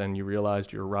it, but then you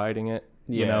realized you're riding it,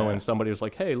 you know, and somebody was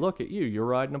like, hey, look at you, you're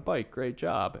riding a bike, great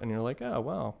job. And you're like, oh,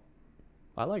 well,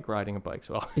 I like riding a bike,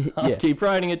 so I'll keep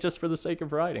riding it just for the sake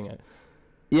of riding it.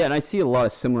 Yeah, and I see a lot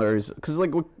of similarities, because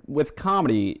like with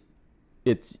comedy,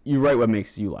 it's you write what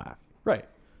makes you laugh. Right.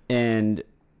 And,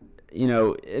 you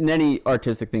know, in any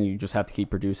artistic thing, you just have to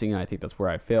keep producing, and I think that's where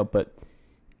I failed. But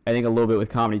I think a little bit with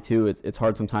comedy, too, it's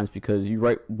hard sometimes because you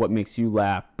write what makes you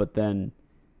laugh, but then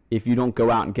if you don't go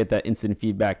out and get that instant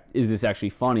feedback, is this actually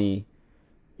funny,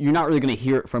 you're not really going to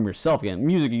hear it from yourself again.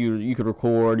 Music, you could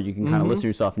record, you can kind of listen to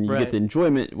yourself, and you get the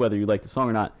enjoyment, whether you like the song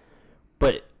or not.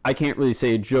 But I can't really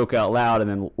say a joke out loud and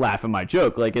then laugh at my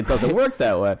joke. Like, it doesn't work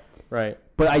that way. Right.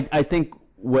 But I think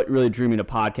what really drew me to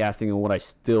podcasting and what I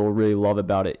still really love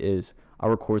about it is I'll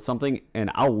record something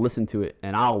and I'll listen to it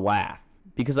and I'll laugh.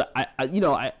 Because I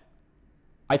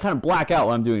kind of black out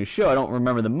when I'm doing a show. I don't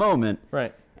remember the moment.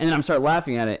 Right. And then I start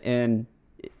laughing at it, and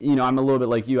you know, I'm a little bit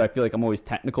like you. I feel like I'm always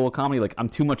technical with comedy. Like, I'm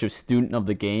too much of a student of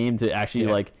the game to actually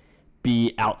like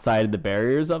be outside of the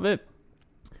barriers of it.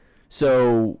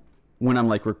 So when I'm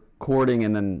like recording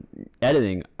and then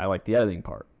editing, I like the editing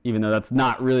part, even though that's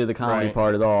not really the comedy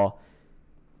part at all.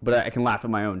 But I can laugh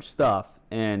at my own stuff.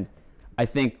 And I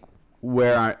think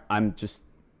where I'm just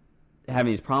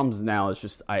having these problems now is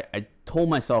just I told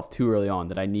myself too early on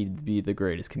that I needed to be the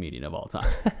greatest comedian of all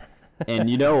time. And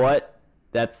you know what?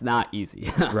 That's not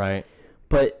easy. Right.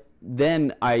 But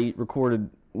then I recorded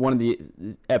one of the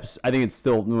episodes. I think it's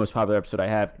still the most popular episode I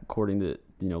have, according to,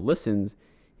 you know, listens,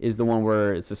 is the one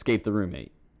where it's Escape the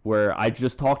Roommate, where I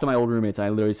just talk to my old roommates and I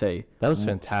literally say, that was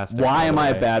fantastic. Why am I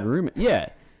a bad roommate? Yeah.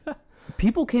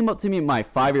 People came up to me at my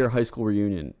 5-year high school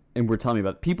reunion and were telling me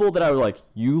about it. People that I was like,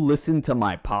 you listen to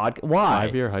my podcast? Why?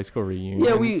 5-year high school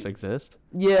reunions exist?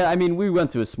 Yeah, I mean, we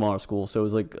went to a smaller school, so it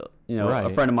was like, you know,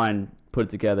 a friend of mine put it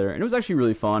together, and it was actually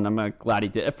really fun. I'm glad he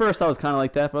did. At first, I was kind of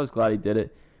like that, but I was glad he did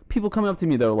it. People coming up to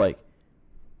me, though, like,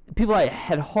 people I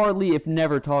had hardly, if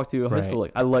never, talked to in high school,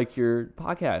 like, I like your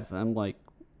podcast. And I'm like,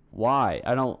 why?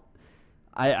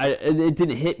 It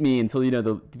didn't hit me until, you know,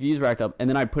 the views racked up, and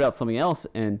then I put out something else,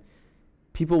 and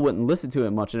people wouldn't listen to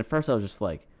it much. And at first, I was just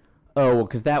like, oh, well,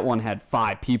 because that one had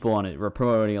 5 people on it. We're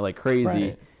promoting it like crazy.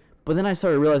 Right. But then I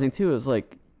started realizing, too, it was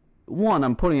like, one,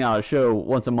 I'm putting out a show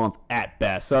once a month at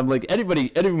best. So I'm like, every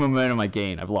momentum I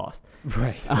gain, I've lost.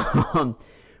 Right.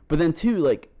 But then, two,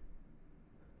 like,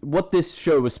 what this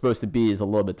show was supposed to be is a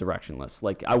little bit directionless.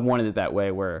 Like, I wanted it that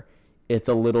way where it's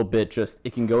a little bit just,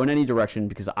 it can go in any direction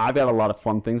because I've got a lot of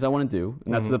fun things I want to do.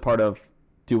 And that's the part of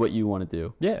do what you want to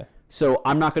do. Yeah. So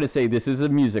I'm not going to say this is a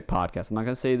music podcast. I'm not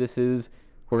going to say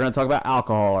we're going to talk about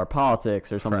alcohol or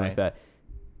politics or something like that.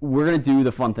 We're going to do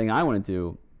the fun thing I want to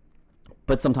do.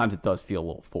 But sometimes it does feel a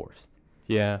little forced.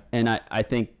 Yeah. And I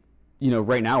think, you know,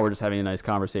 right now we're just having a nice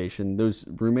conversation. Those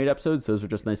roommate episodes, those are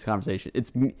just nice conversation.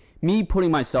 It's me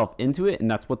putting myself into it, and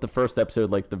that's what the first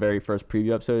episode, like the very first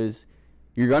preview episode is.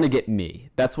 You're going to get me.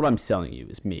 That's what I'm selling you,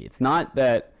 is me. It's not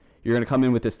that you're going to come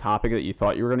in with this topic that you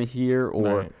thought you were going to hear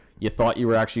or you thought you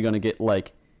were actually going to get,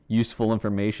 like, useful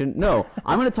information. No,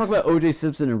 I'm going to talk about O.J.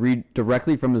 Simpson and read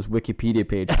directly from his Wikipedia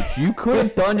page, which you could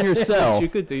have done yourself. You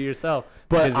could do yourself,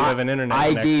 but because you have an internet I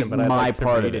connection, gave but I'd my like to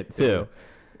part read of it too.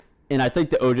 And I think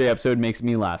the O.J. episode makes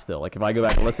me laugh still. Like, if I go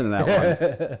back and listen to that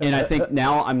one. And I think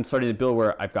now I'm starting to build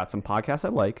where I've got some podcasts I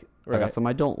like. I got some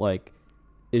I don't like.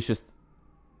 It's just,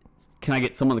 can I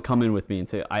get someone to come in with me and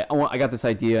say, I got this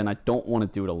idea and I don't want to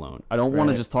do it alone. I don't want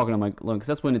to just talk on my alone, because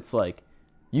that's when it's like,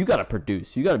 you got to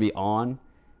produce. You got to be on.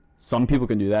 Some people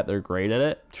can do that. They're great at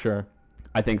it. Sure.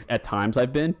 I think at times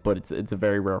I've been, but it's a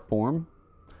very rare form.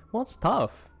 Well, it's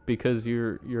tough because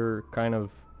you're kind of.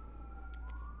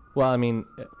 Well, I mean,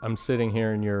 I'm sitting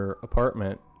here in your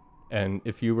apartment, and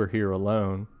if you were here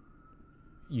alone,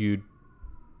 the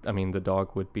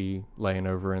dog would be laying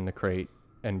over in the crate,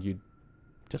 and you'd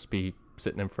just be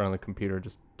sitting in front of the computer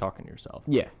just talking to yourself.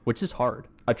 Yeah. Which is hard.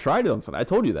 I tried it on Sunday. I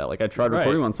told you that. Like, I tried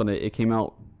recording on Sunday. It came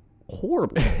out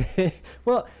horrible.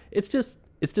 Well, it's just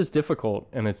difficult,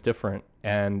 and it's different.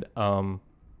 And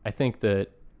I think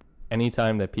that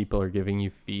anytime that people are giving you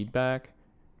feedback,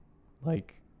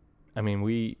 like, I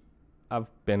mean, I've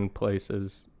been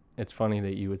places. It's funny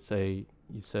that you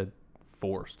said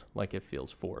forced, like it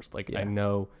feels forced. Like, I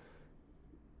know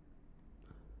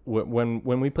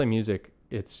when we play music,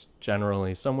 it's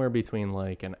generally somewhere between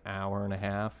like an hour and a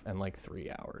half and like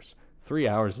 3 hours. 3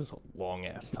 hours is a long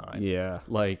ass time. Yeah.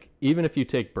 Like, even if you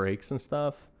take breaks and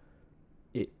stuff,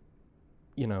 if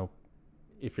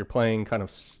you're playing kind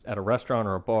of at a restaurant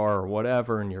or a bar or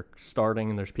whatever, and you're starting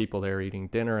and there's people there eating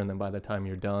dinner, and then by the time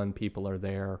you're done, people are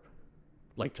there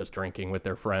like just drinking with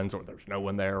their friends, or there's no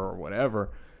one there or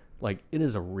whatever. Like, it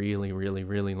is a really, really,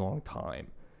 really long time.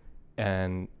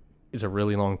 And it's a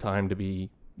really long time to be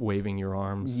waving your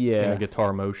arms in a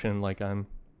guitar motion like I'm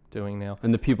doing now.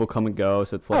 And the people come and go,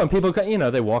 so it's like... and people,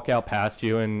 they walk out past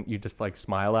you, and you just like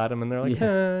smile at them, and they're like,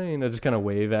 just kind of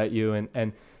wave at you.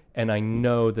 And I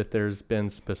know that there's been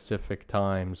specific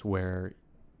times where,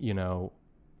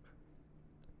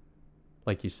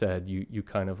 like you said, you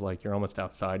kind of like, you're almost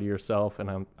outside of yourself,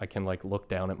 and I can like look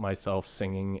down at myself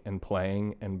singing and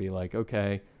playing and be like,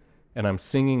 okay, and I'm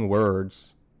singing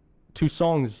words to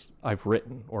songs I've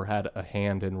written or had a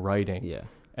hand in writing. Yeah.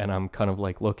 And I'm kind of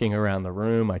like looking around the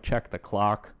room. I check the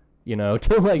clock, to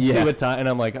like see what time, and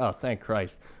I'm like, oh, thank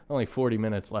Christ, only 40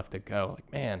 minutes left to go. Like,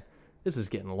 man, this is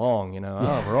getting long,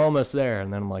 oh, we're almost there.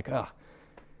 And then I'm like,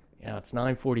 it's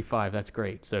 9:45. That's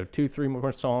great. So 2-3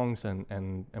 more songs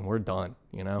and we're done,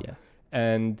 Yeah.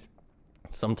 And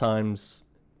sometimes,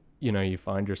 you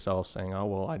find yourself saying, oh,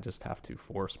 well, I just have to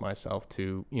force myself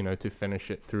to, to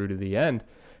finish it through to the end.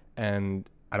 And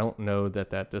I don't know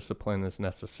that discipline is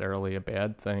necessarily a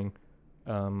bad thing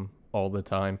all the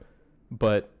time.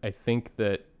 But I think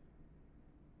that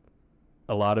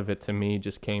a lot of it to me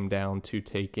just came down to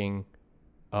taking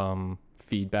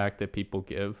feedback that people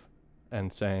give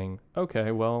and saying,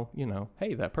 okay, well,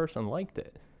 hey, that person liked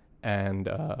it. And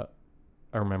I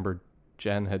remember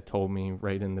Jen had told me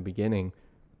right in the beginning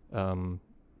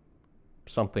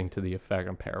something to the effect,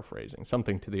 I'm paraphrasing,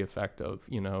 something to the effect of,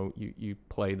 you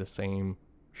play the same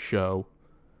show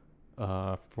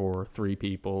for 3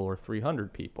 people or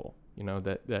 300 people,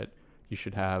 that you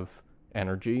should have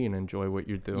energy and enjoy what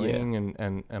you're doing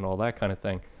and all that kind of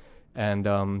thing. And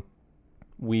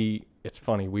it's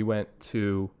funny, we went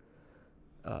to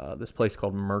this place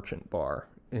called Merchant Bar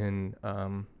in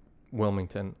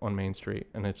Wilmington on Main Street,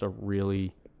 and it's a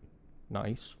really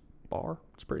nice bar.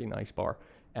 It's a pretty nice bar.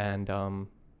 And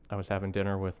I was having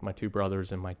dinner with my 2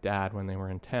 brothers and my dad when they were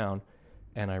in town,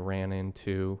 and I ran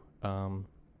into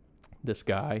this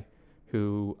guy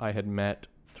who I had met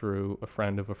through a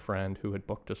friend of a friend who had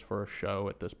booked us for a show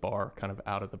at this bar kind of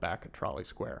out of the back of Trolley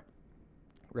Square,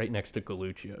 right next to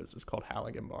Galluccio's. It's called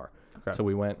Halligan Bar. Okay. So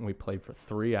we went and we played for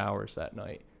 3 hours that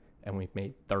night, and we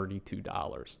made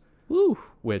 $32. Woo!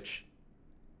 Which,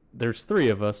 there's 3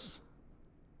 of us,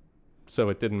 so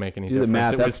it didn't make any difference. Do the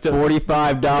math. That's still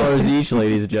 $45 each,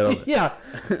 ladies and gentlemen. Yeah.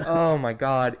 Oh my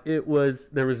God. There was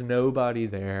nobody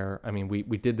there. I mean,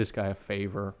 we did this guy a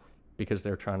favor because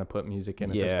they're trying to put music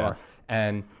in at this bar,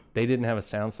 and they didn't have a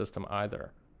sound system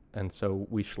either. And so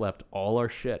we schlepped all our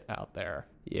shit out there.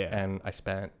 Yeah. And I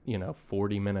spent,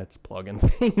 40 minutes plugging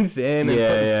things in and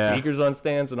putting speakers on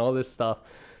stands and all this stuff.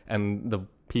 And the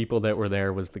people that were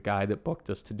there was the guy that booked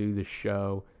us to do the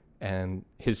show and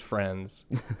his friends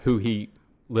who he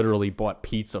literally bought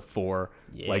pizza for,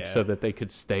 like, so that they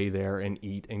could stay there and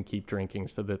eat and keep drinking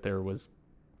so that there was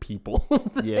people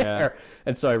there. Yeah.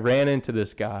 And so I ran into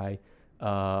this guy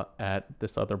at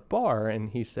this other bar, and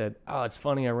he said, oh, it's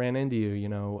funny, I ran into you,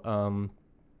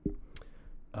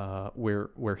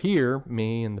 we're here,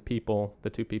 me and the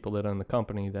 2 people that own the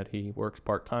company that he works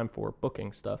part-time for,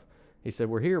 booking stuff. He said,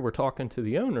 we're talking to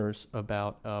the owners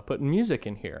about putting music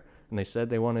in here. And they said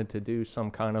they wanted to do some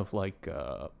kind of like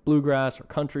bluegrass or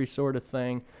country sort of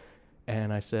thing.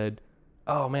 And I said,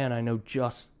 oh man, I know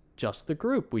just the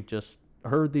group. We just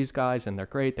heard these guys and they're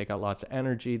great. They got lots of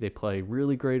energy. They play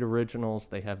really great originals.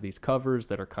 They have these covers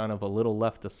that are kind of a little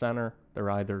left of center.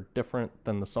 They're either different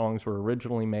than the songs were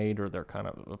originally made, or they're kind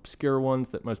of obscure ones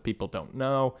that most people don't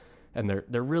know. and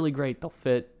they're really great. They'll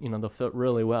fit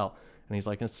really well. And he's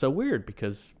like, it's so weird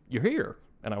because you're here.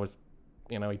 And I was,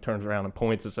 he turns around and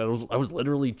points and said, I was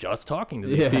literally just talking to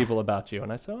these people about you.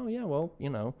 And I said, oh yeah, well,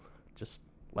 just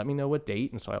let me know what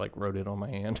date. And so I like wrote it on my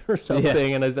hand or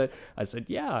something. And I said,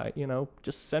 yeah,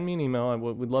 just send me an email.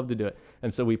 We'd love to do it.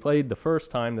 And so we played the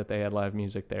first time that they had live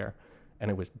music there,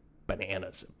 and it was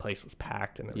bananas. The place was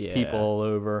packed, and there was people all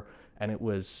over, and it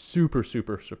was super,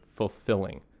 super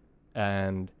fulfilling.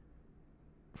 And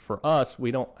for us,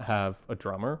 we don't have a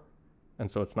drummer,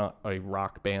 and so it's not a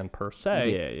rock band per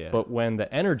se. But when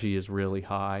the energy is really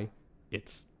high,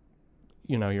 it's,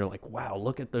 you're like, wow,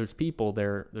 look at those people.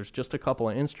 There's just a couple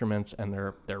of instruments, and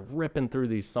they're ripping through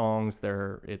these songs.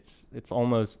 It's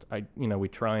almost, we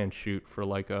try and shoot for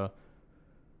like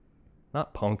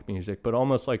not punk music, but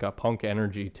almost like a punk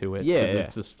energy to it.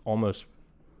 It's just almost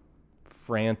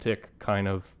frantic kind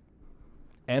of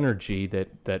energy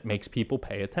that makes people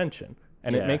pay attention,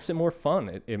 and it makes it more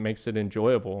fun. It makes it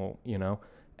enjoyable,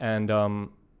 and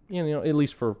at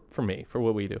least for me, for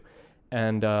what we do.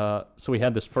 And so we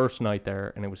had this first night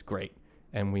there, and it was great.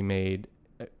 And we made,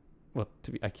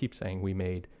 I keep saying we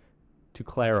made, to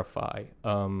clarify,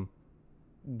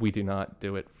 we do not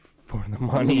do it for the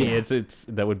money. It's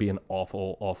that would be an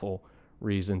awful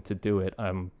reason to do it.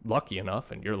 I'm lucky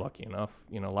enough, and you're lucky enough.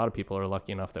 A lot of people are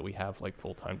lucky enough that we have like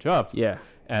full-time jobs. Yeah.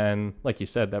 And like you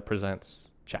said, that presents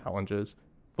challenges,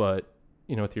 but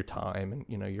with your time,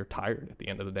 and you're tired at the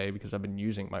end of the day because I've been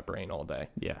using my brain all day.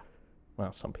 Yeah.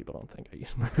 Well, some people don't think I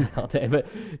use my brain all day, but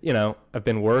I've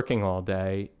been working all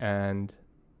day, and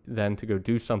then to go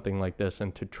do something like this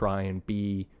and to try and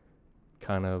be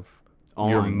kind of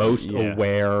your most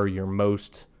aware, your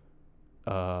most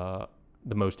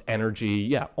the most energy,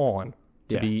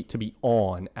 to be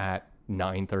on at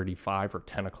 9:35 or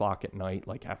 10 o'clock at night,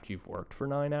 like after you've worked for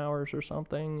 9 hours or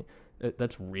something.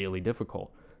 That's really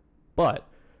difficult. But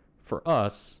for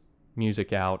us,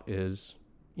 music out is,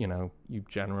 you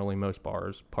generally, most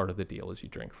bars, part of the deal is you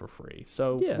drink for free.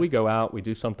 So we go out, we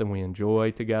do something we enjoy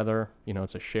together.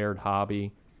 It's a shared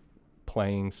hobby,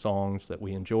 playing songs that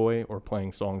we enjoy or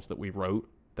playing songs that we wrote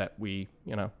that we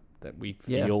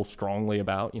feel strongly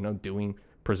about,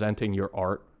 presenting your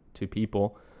art to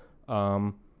people.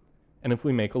 And if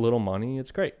we make a little money,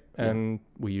 it's great. And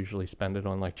we usually spend it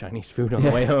on like Chinese food on the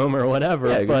way home or whatever.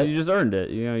 Yeah, but you just earned it.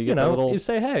 You get a little... you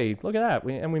say, hey, look at that.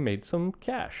 We made some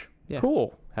cash. Yeah.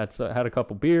 Cool. Had a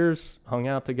couple beers, hung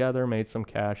out together, made some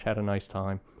cash, had a nice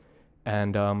time.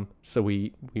 And so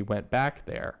we went back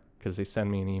there because they send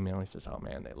me an email. He says, oh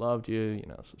man, they loved you.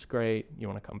 This was great. You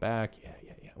want to come back? Yeah,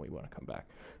 we want to come back.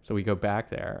 So we go back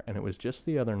there, and it was just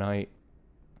the other night,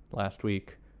 last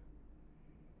week,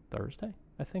 Thursday,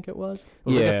 I think it was. It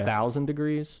was like 1,000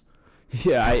 degrees.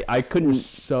 Yeah, I couldn't. It was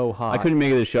so hot. I couldn't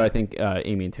make it to the show. I think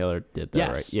Amy and Taylor did that,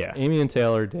 right? Yeah, Amy and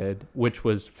Taylor did, which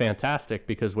was fantastic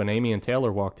because when Amy and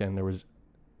Taylor walked in, there was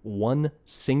one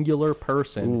singular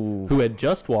person who had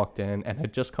just walked in and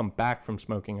had just come back from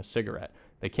smoking a cigarette.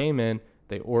 They came in,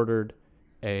 they ordered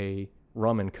a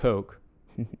rum and Coke,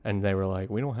 and they were like,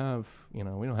 we don't have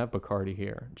Bacardi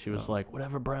here. And she was like,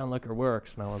 whatever brown liquor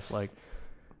works. And I was like,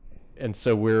 and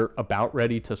so we're about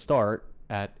ready to start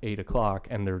at 8 o'clock,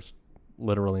 and there's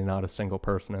literally not a single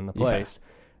person in the place.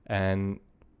 And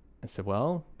I said,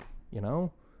 well,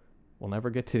 we'll never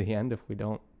get to the end if we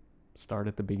don't start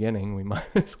at the beginning. We might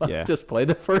as well just play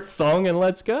the first song and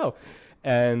let's go.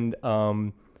 And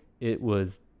it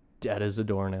was dead as a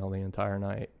doornail the entire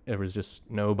night. There was just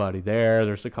nobody there.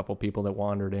 There's a couple people that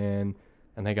wandered in,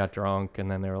 and they got drunk, and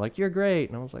then they were like, you're great.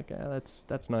 And I was like, yeah,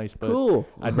 that's nice, but cool.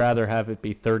 I'd rather have it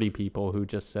be 30 people who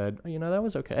just said, oh, that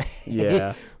was okay.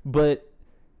 Yeah. But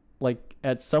like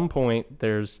at some point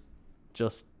there's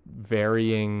just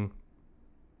varying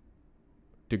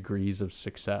degrees of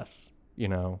success,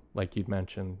 like you'd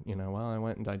mentioned, well, I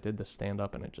went and I did the stand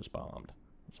up and it just bombed.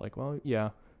 It's like, well, yeah,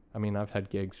 I mean, I've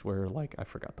had gigs where like I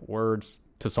forgot the words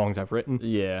to songs I've written.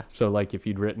 Yeah. So like if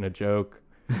you'd written a joke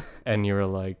and you were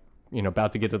like,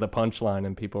 about to get to the punchline,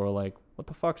 and people were like, what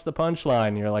the fuck's the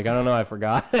punchline? You're like, I don't know, I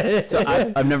forgot. So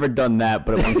I've never done that,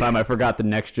 but at one time I forgot the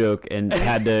next joke and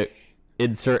had to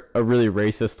insert a really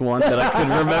racist one that I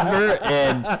couldn't remember,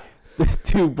 and the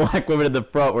two black women in the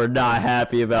front were not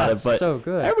happy about it, but so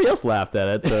good. Everybody else laughed at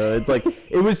it, so it's like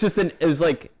it was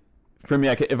like for me,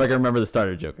 if I can remember the start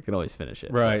of a joke, I can always finish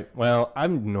it. Right. Well,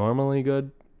 I'm normally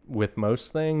good with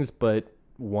most things, but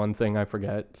one thing I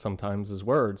forget sometimes is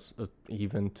words,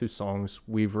 even to songs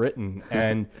we've written,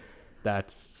 and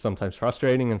that's sometimes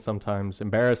frustrating and sometimes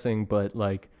embarrassing, but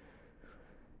like,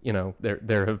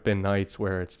 there have been nights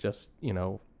where it's just,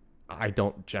 I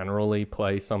don't generally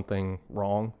play something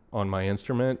wrong on my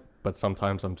instrument, but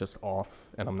sometimes I'm just off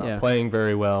and I'm not Yeah. playing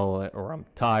very well, or I'm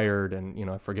tired and,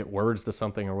 I forget words to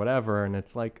something or whatever. And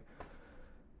it's like,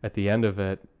 at the end of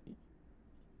it,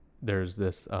 there's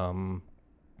this kind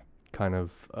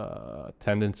of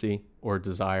tendency or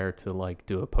desire to like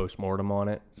do a postmortem on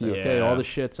it. So, okay, all the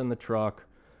shit's in the truck.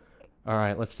 All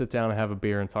right, let's sit down and have a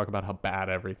beer and talk about how bad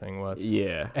everything was.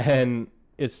 Yeah. And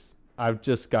I've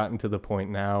just gotten to the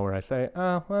point now where I say,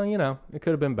 oh, well, it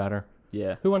could have been better.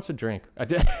 Yeah. Who wants to drink? I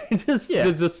just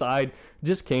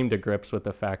just came to grips with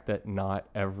the fact that not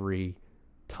every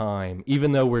time,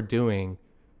 even though we're doing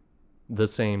the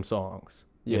same songs,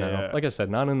 like I said,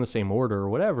 not in the same order or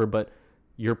whatever, but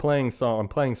I'm playing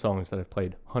songs that I've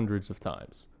played hundreds of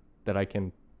times that I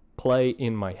can play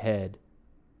in my head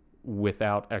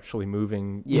without actually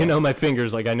moving, my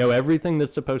fingers. Like I know everything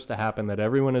that's supposed to happen, that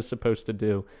everyone is supposed to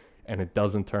do, and it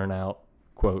doesn't turn out,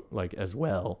 quote, like as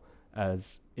well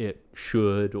as it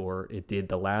should or it did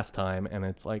the last time. And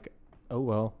it's like,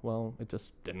 oh, well, it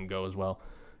just didn't go as well,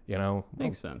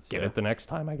 Makes sense. Get it the next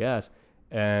time, I guess.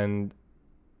 And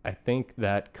I think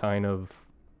that kind of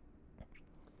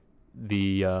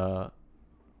the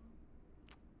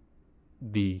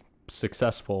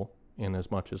successful, in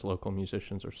as much as local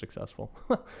musicians are successful,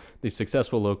 the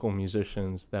successful local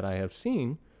musicians that I have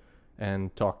seen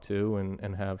and talked to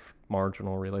and have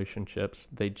marginal relationships,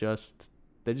 they just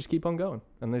keep on going,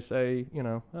 and they say,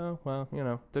 oh, well,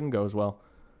 didn't go as well,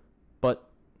 but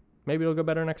maybe it'll go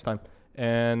better next time.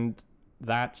 And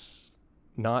that's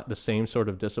not the same sort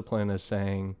of discipline as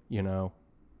saying,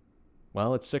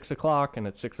 well, it's 6 o'clock, and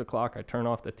at 6 o'clock I turn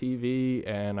off the TV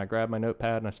and I grab my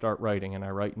notepad and I start writing, and I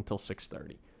write until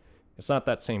 6:30. It's not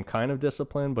that same kind of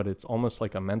discipline, but it's almost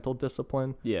like a mental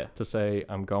discipline. Yeah. To say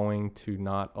I'm going to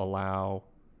not allow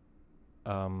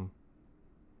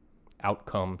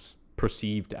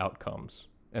perceived outcomes.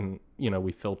 And,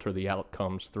 we filter the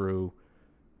outcomes through,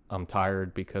 I'm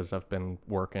tired because I've been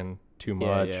working too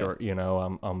much, or,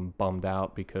 I'm bummed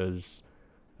out because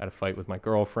I had a fight with my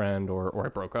girlfriend, or I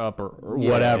broke up, or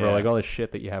whatever, like all this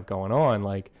shit that you have going on.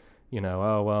 Like,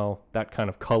 oh, well, that kind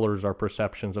of colors our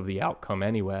perceptions of the outcome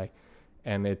anyway.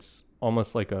 And it's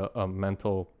almost like a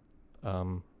mental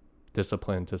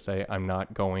discipline to say, I'm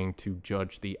not going to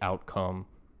judge the outcome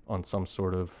on some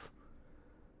sort of,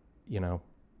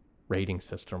 rating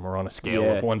system, or on a scale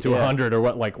of 1 to 100, or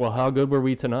what, like, well, how good were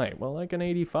we tonight? Well, like an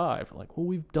 85. Like, well,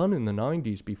 we've done in the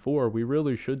 90s before. We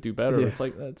really should do better. Yeah. It's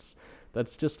like,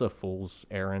 that's just a fool's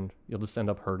errand. You'll just end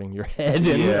up hurting your head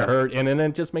and and then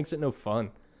it just makes it no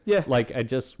fun. Yeah. Like,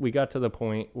 we got to the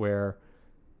point where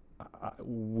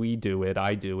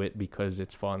I do it because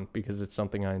it's fun, because it's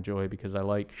something I enjoy, because I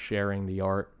like sharing the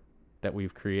art that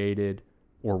we've created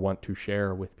or want to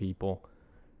share with people.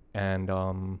 And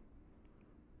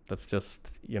that's just,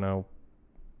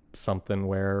 something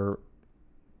where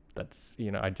that's,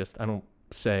 I don't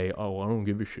say, oh, I don't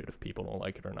give a shit if people don't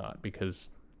like it or not, because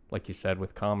like you said,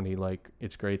 with comedy, like,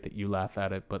 it's great that you laugh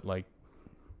at it, but like,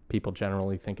 people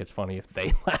generally think it's funny if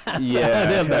they laugh at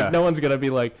him. Like, no one's gonna be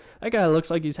like, that guy looks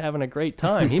like he's having a great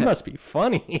time, he must be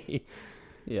funny.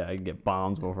 Yeah, I can get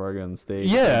bombs before I go on the stage.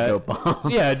 Yeah, go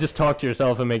bombs. Yeah, just talk to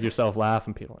yourself and make yourself laugh,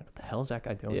 and people are like, what the hell is that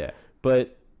guy doing? Yeah.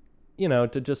 But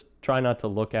to just try not to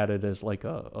look at it as like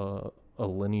a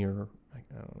linear, I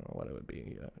don't know what it would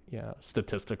be,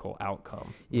 statistical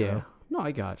outcome. Yeah. No,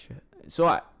 I got you. So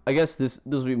I guess this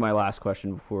will be my last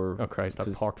question before. Oh Christ,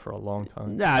 I've talked for a long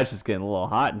time. Nah, it's just getting a little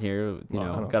hot in here.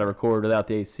 Got to record without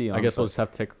the AC on. I guess we'll just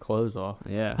have to take our clothes off.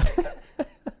 Yeah.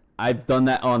 I've done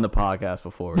that on the podcast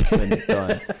before. It's been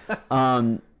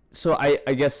done. So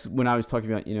I guess when I was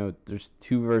talking about, there's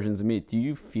two versions of me. Do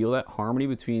you feel that harmony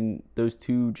between those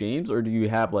two James, or do you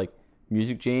have like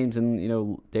music James and,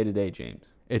 day-to-day James?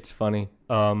 It's funny.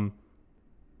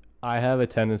 I have a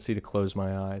tendency to close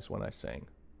my eyes when I sing,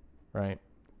 right?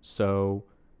 So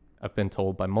I've been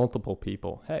told by multiple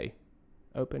people, hey,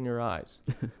 open your eyes,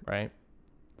 right?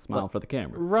 Smile for the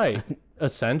camera. Right.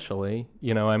 Essentially,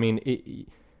 I mean,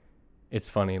 it's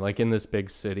funny. Like, in this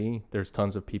big city, there's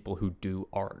tons of people who do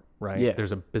art, right? Yeah.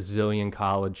 There's a bazillion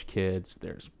college kids.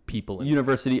 There's people in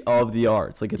University of the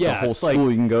Arts. Like, it's a whole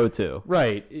school you can go to.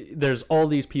 Right. There's all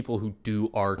these people who do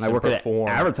art and perform. I work at an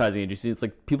advertising agency. It's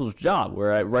like people's job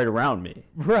right around me.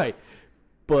 Right.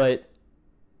 But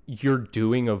your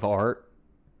doing of art,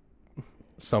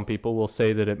 some people will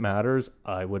say that it matters.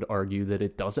 I would argue that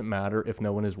it doesn't matter if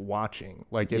no one is watching.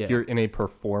 Like, if you're in a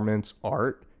performance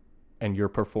art and you're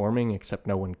performing except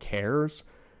no one cares,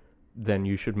 then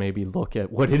you should maybe look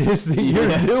at what it is that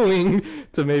you're doing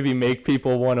to maybe make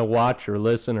people want to watch or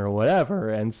listen or whatever.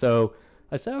 And so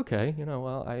I say, okay,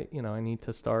 I need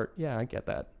to start. Yeah, I get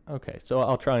that. Okay, so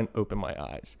I'll try and open my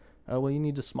eyes. oh, well, you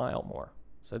need to smile more.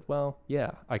 I said, well,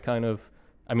 yeah,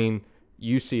 I mean,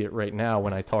 you see it right now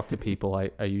when I talk to people,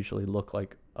 I usually look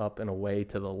like up and away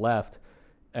to the left.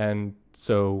 And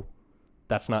so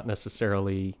that's not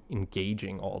necessarily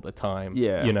engaging all the time.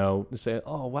 Yeah. You know, to say,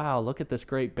 oh, wow, look at this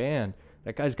great band.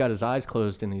 That guy's got his eyes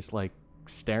closed and he's like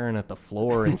staring at the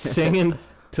floor and singing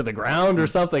to the ground or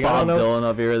something. Bob I don't know. Dylan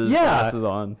up here with his glasses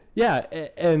on. Yeah.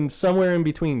 And somewhere in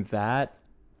between that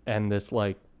and this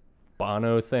like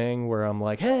Bono thing where I'm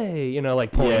like, hey, you know,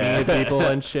 like pointing at people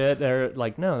and shit. They're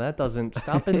like, no, that doesn't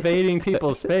stop invading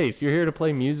people's space. You're here to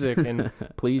play music and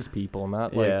please people,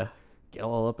 not like get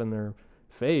all up in their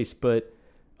face. But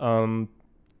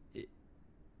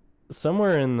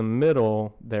somewhere in the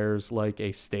middle, there's like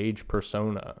a stage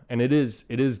persona, and it is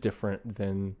different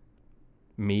than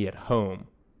me at home.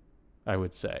 I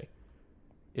would say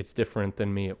it's different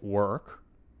than me at work,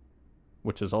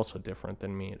 which is also different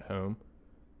than me at home.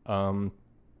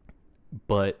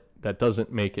 But that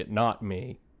doesn't make it not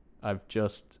me. I've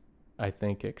just, I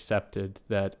think, accepted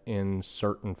that in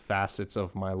certain facets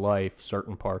of my life,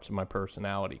 certain parts of my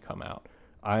personality come out.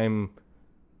 I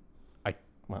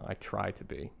try to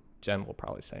be. Jen will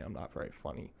probably say I'm not very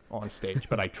funny on stage,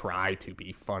 but I try to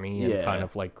be funny and kind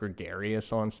of like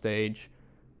gregarious on stage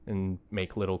and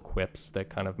make little quips that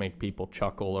kind of make people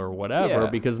chuckle or whatever,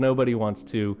 because nobody wants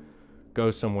to go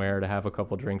somewhere to have a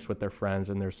couple drinks with their friends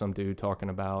and there's some dude talking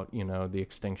about, you know, the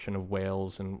extinction of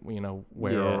whales and, you know,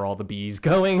 where are all the bees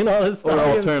going and all this stuff. Or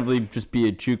alternatively, just be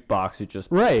a jukebox who just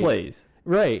plays.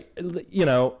 Right. You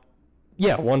know,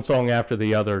 one song after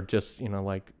the other, just, you know,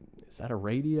 like, is that a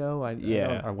radio?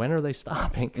 Or when are they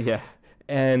stopping? Yeah.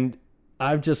 And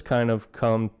I've just kind of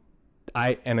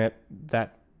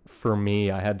for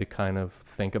me, I had to kind of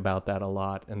think about that a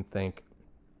lot and think,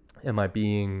 am I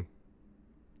being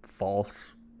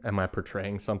false? Am I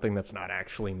portraying something that's not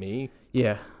actually me?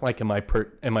 Yeah. Like, am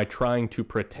I trying to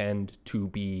pretend to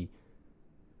be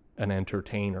an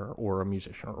entertainer or a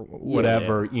musician or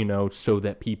whatever, you know, so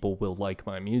that people will like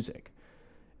my music?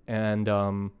 And,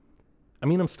 I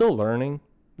mean, I'm still learning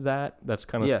that. That's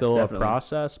kind of still definitely a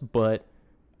process, but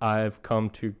I've come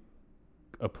to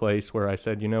a place where I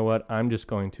said, you know what, I'm just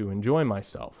going to enjoy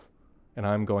myself. And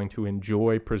I'm going to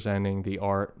enjoy presenting the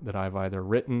art that I've either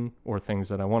written or things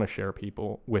that I want to share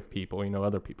with people, you know,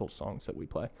 other people's songs that we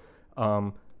play.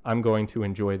 I'm going to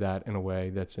enjoy that in a way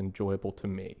that's enjoyable to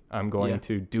me. I'm going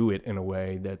to do it in a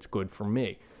way that's good for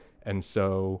me. And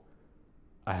so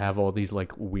I have all these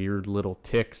like weird little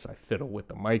tics. I fiddle with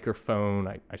the microphone.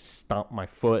 I stomp my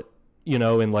foot, you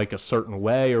know, in like a certain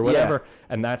way or whatever.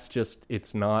 And that's just,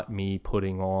 it's not me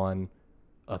putting on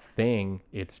a thing.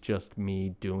 It's just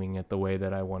me doing it the way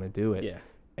that I want to do it. Yeah.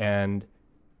 And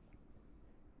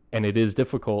it is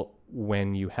difficult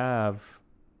when you have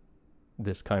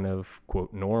this kind of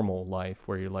quote normal life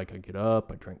where you're like, I get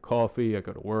up, I drink coffee, I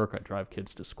go to work, I drive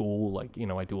kids to school, like, you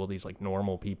know, I do all these like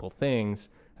normal people things,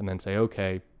 and then say,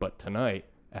 okay, but tonight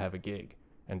I have a gig,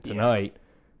 and tonight,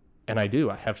 and I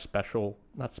have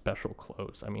not special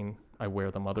clothes. I mean, I wear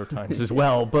them other times as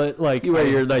well, but like you wear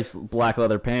your nice black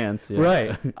leather pants,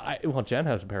 right? Well, Jen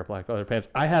has a pair of black leather pants.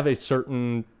 I have a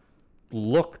certain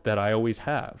look that I always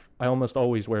have. I almost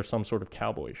always wear some sort of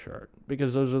cowboy shirt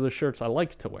because those are the shirts I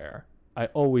like to wear. I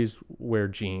always wear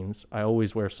jeans. I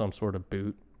always wear some sort of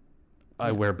boot.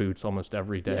 I wear boots almost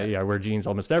every day. I wear jeans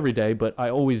almost every day, but I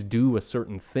always do a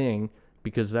certain thing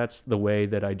because that's the way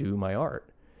that I do my art.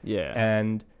 Yeah.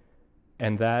 And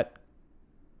that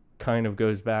kind of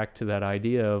goes back to that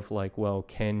idea of like, well,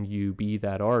 can you be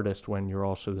that artist when you're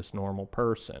also this normal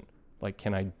person? Like,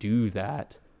 can I do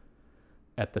that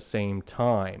at the same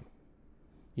time,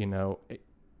 you know,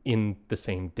 in the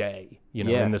same day, you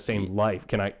know, in the same life?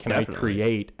 Can I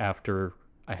create after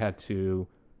I had to,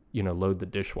 you know, load the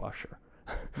dishwasher?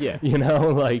 Yeah. You know,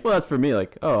 like, well, that's for me.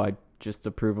 Like, oh, I just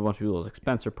approved a bunch of people's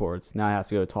expense reports. Now I have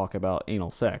to go talk about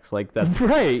anal sex. Like, that's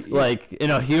right. Like, in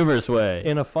a humorous way,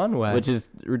 in a fun way, which is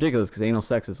ridiculous because anal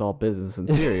sex is all business and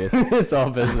serious. It's all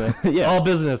business. All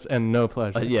business and no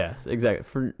pleasure. Yes, exactly.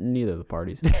 For neither of the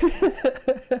parties.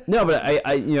 No, but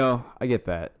I, you know, I get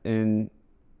that, and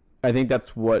I think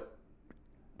that's what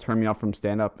turned me off from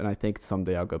stand-up, and I think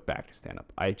someday I'll go back to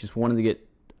stand-up. I just wanted to get.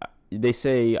 They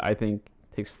say I think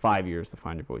it takes 5 years to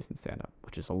find your voice in stand-up,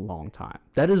 which is a long time.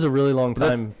 That is a really long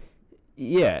time.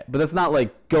 Yeah, but that's not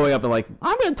like going up and like,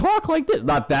 I'm going to talk like this.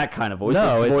 Not that kind of voice.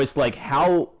 No, it's voice like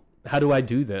how do I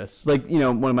do this? Like, you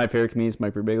know, one of my favorite comedians,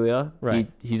 Mike Birbiglia.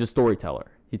 Right. He's a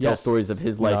storyteller. He tells stories of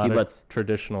his life. Not he lets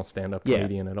traditional stand-up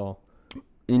comedian at all.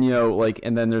 And, like,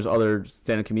 and then there's other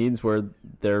stand-up comedians where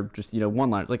they're just,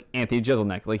 one-liners. Like Anthony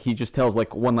Jeselnik. Like, he just tells,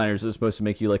 like, one-liners that are supposed to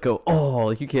make you, like, go, oh,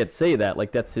 like, you can't say that.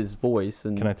 Like, that's his voice.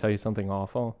 And Can I tell you something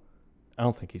awful? I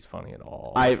don't think he's funny at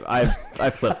all. I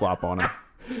flip-flop on him.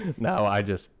 No, I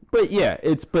just... But, yeah,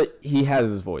 but he has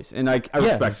his voice. And I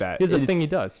respect that. Here's the thing he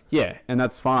does. Yeah, and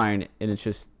that's fine. And it's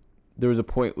just, there was a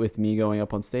point with me going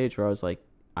up on stage where I was like,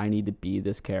 I need to be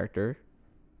this character.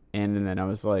 And then I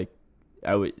was like,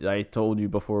 I told you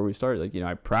before we started, like,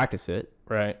 I practice it.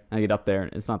 Right. I get up there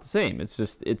and it's not the same. It's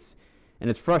just, it's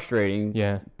frustrating.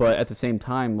 Yeah. But at the same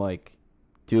time, like,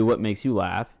 do what makes you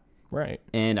laugh. Right.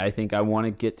 And I think I want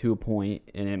to get to a point,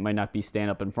 and it might not be stand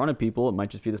up in front of people. It might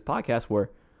just be this podcast where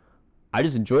I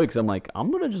just enjoy it because I'm like, I'm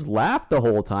going to just laugh the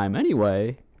whole time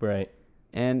anyway. Right.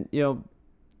 And,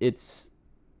 it's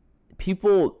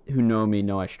people who know me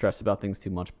know I stress about things too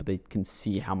much, but they can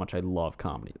see how much I love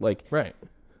comedy. Like, right.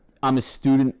 I'm a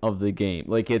student of the game.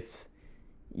 Like,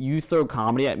 you throw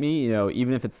comedy at me,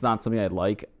 even if it's not something I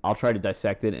like, I'll try to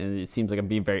dissect it, and it seems like I'm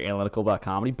being very analytical about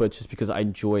comedy, but just because I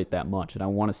enjoy it that much, and I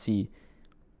want to see,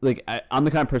 like, I'm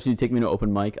the kind of person, you take me to an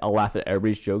open mic, I'll laugh at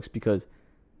everybody's jokes because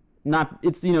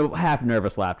it's half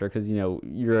nervous laughter because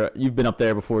you've been up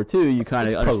there before too. You kind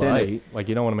of understand polite. it. Like,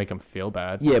 you don't want to make them feel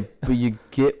bad. Yeah, but you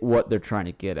get what they're trying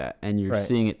to get at, and you're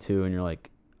seeing it too, and you're like,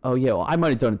 oh yeah, well, I might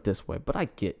have done it this way, but I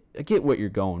get what you're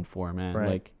going for, man. Right.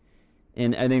 Like,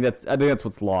 and I think that's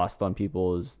what's lost on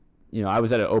people is, I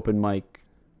was at an open mic,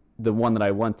 the one that I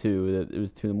went to, that it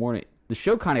was 2 a.m. The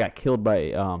show kind of got killed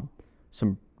by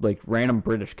some like random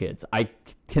British kids. I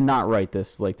cannot write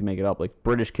this like to make it up. Like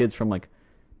British kids from like,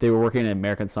 they were working at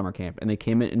American summer camp, and they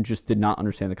came in and just did not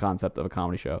understand the concept of a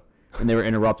comedy show. And they were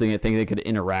interrupting it, thinking they could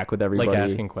interact with everybody. Like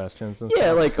asking questions and yeah,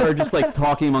 stuff. like, or just like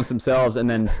talking amongst themselves. And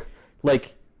then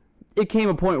like, it came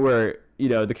a point where,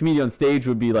 the comedian on stage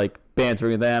would be like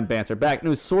bantering them, banter back. And it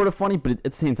was sort of funny, but at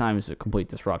the same time, it was a complete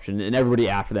disruption. And everybody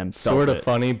after them felt sort of it.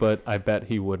 funny, but I bet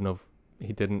he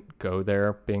didn't go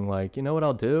there being like, you know what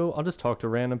I'll do? I'll just talk to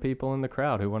random people in the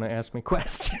crowd who want to ask me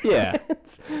questions. Yeah.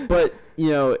 But,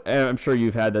 I'm sure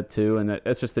you've had that too, and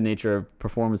that's just the nature of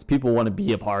performance. People want to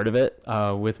be a part of it.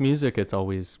 With music, it's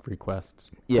always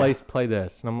requests. Yeah. Play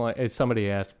this. And I'm like, somebody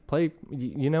asked,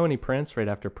 you know any Prince? Right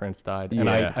after Prince died. And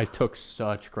Yeah. I took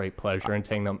such great pleasure in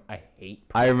telling them, I hate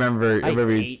Prince. I remember you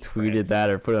hate tweeted Prince. that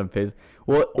or put it on Facebook.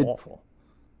 Well, Awful.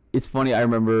 it's funny. I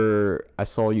remember I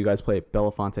saw you guys play at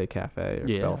Belafonte Cafe. Or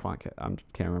Yeah. Belafonte. I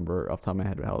can't remember off the top of my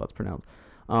head how that's pronounced.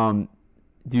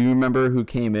 Do you remember who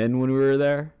came in when we were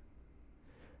there?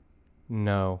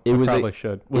 No. It was probably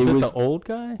should. Was it the old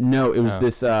guy? No, it was Oh.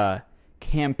 this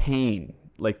campaign,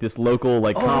 like this local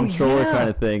like comptroller yeah. kind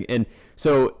of thing. And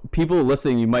so people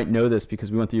listening, you might know this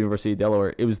because we went to University of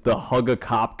Delaware. It was the Hug a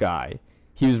Cop guy.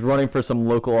 He was running for some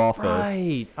local office.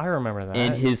 Right. I remember that.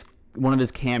 And one of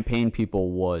his campaign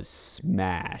people was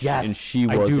smashed. Yes. And she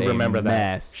was I do a remember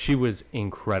mess. that. She was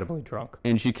incredibly drunk.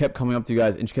 And she kept coming up to you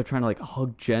guys, and she kept trying to like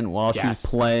hug Jen while she was Yes.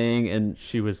 playing, and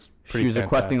She was she pretty was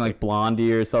requesting like fantastic.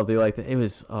 Blondie or something like that. It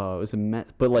was a mess.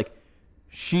 But like,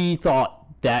 she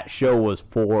thought that show was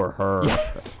for her.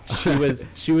 Yes.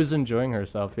 she was enjoying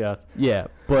herself, yes. Yeah,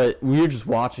 but we were just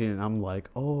watching, and I'm like,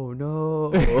 oh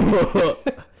no.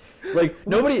 Like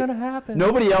What's gonna happen?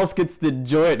 nobody else gets to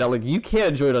enjoy it now. Like, you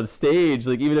can't enjoy it on stage.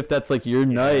 Like, even if that's like your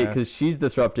night, Yeah. because she's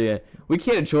disrupting it. We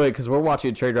can't enjoy it because we're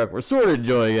watching a train wreck. We're sort of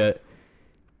enjoying it,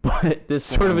 but this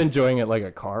Sort of one- enjoying it like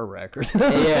a car wreck or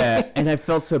something. yeah. And I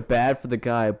felt so bad for the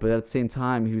guy, but at the same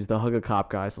time, he was the Hug a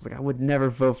Cop guy. So I was like, I would never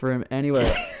vote for him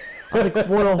anyway. I was like,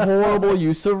 what a horrible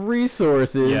use of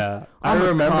resources. Yeah. I'm I a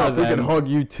remember cop, we can them. hug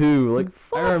you too. Like,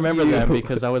 I remember fuck them you.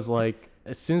 because I was like,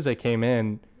 as soon as they came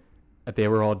in, they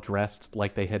were all dressed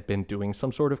like they had been doing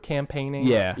some sort of campaigning.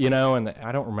 Yeah. And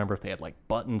I don't remember if they had like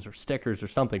buttons or stickers or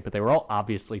something, but they were all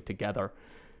obviously together.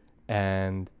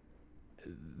 And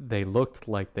they looked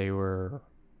like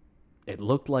it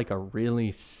looked like a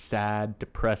really sad,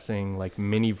 depressing, like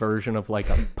mini version of like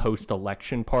a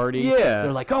post-election party. Yeah.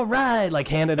 They're like, all right, like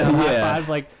handed out high Yeah. fives,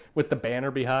 like with the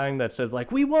banner behind that says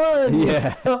like, we won.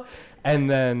 Yeah. And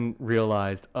then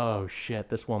realized, oh shit,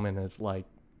 this woman is like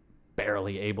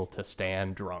barely able to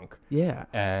stand drunk. Yeah.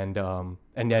 And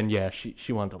then yeah,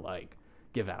 she wanted to like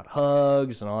give out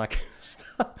hugs and all that kind of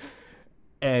stuff.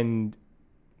 And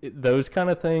those kind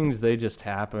of things, they just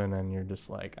happen, and you're just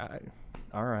like,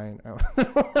 all right.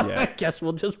 I guess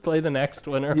we'll just play the next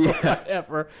one or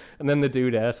whatever. And then the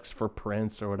dude asks for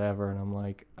Prince or whatever, and I'm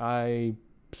like,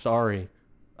 sorry,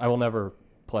 I will never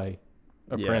play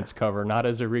a Prince cover, not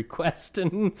as a request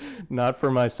and not for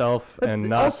myself and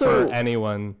not also, for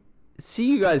anyone. see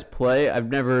you guys play, I've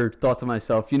never thought to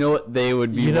myself, you know what, they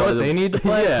would be. You know one what of the- they need to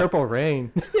play? Yeah. Purple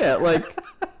Rain. Yeah, like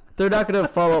they're not gonna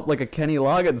follow up like a Kenny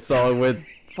Loggins song with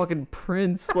fucking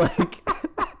Prince. Like,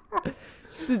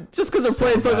 just because they're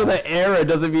playing songs of that era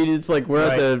doesn't mean it's like we're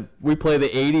Right. we play the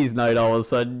 '80s night all of a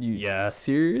sudden. You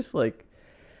serious? Like,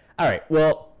 all right,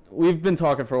 well. We've been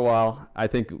talking for a while. I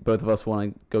think both of us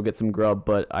want to go get some grub,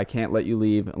 but I can't let you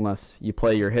leave unless you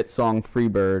play your hit song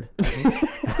 "Freebird."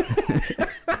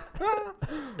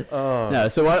 No,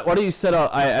 so why do you set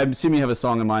up? I'm assuming you have a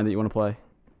song in mind that you want to play,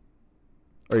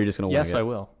 or are you just gonna? Yes, wing it? I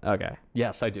will. Okay.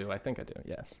 Yes, I do. I think I do.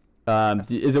 Yes.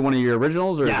 Is it one of your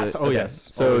originals or Yes. Is it, Oh, okay. yes.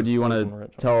 So Always do you want an to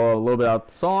original. tell a little bit about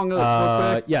the song?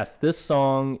 Real quick? Yes, this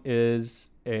song is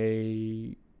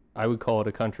I would call it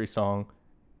a country song.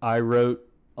 I wrote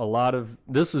a lot of,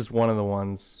 this is one of the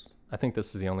ones, I think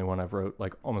this is the only one I've wrote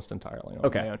like almost entirely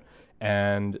on my own.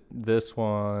 And this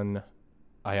one,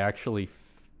 I actually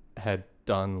had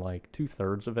done like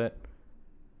 2/3 of it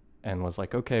and was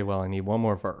like, okay, well, I need one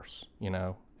more verse, you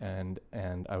know? And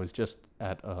I was just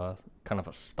at a kind of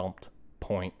a stumped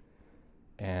point.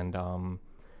 And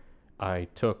I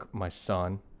took my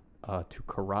son to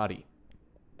karate.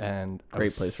 And I Great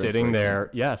was place for sitting inspiration. there,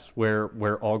 yes,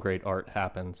 where all great art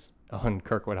happens on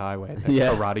Kirkwood Highway, the Yeah.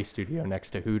 karate studio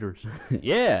next to Hooters.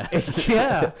 Yeah.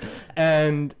 Yeah.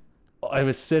 And I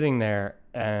was sitting there,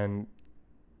 and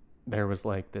there was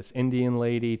like this Indian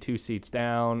lady 2 seats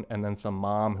down, and then some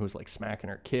mom who was like smacking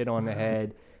her kid on the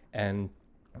head. And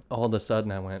all of a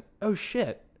sudden I went, oh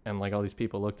shit. And like all these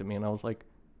people looked at me, and I was like,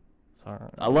 sorry.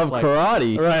 I love like,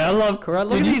 karate. Right, I love karate.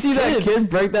 Look Did at you these see that kids. kid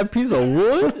break that piece of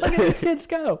wood? Look at these kids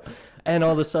go. And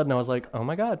all of a sudden I was like, oh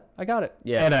my God, I got it.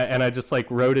 Yeah. And I just like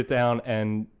wrote it down,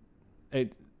 and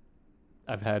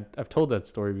I've told that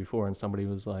story before, and somebody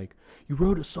was like, you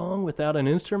wrote a song without an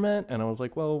instrument? And I was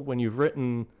like, well, when you've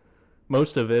written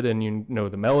most of it and you know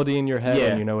the melody in your head Yeah.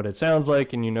 and you know what it sounds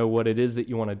like and you know what it is that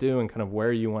you want to do and kind of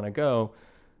where you want to go,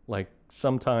 like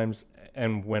sometimes,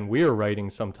 and when we're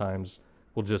writing, sometimes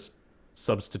we'll just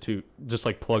substitute, just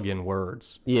like plug in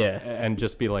words. Yeah. And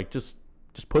just be like, just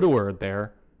put a word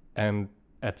there, and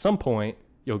at some point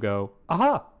you'll go,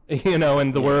 aha, you know,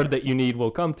 and the word that you need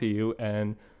will come to you.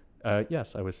 And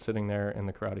yes, I was sitting there in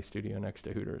the karate studio next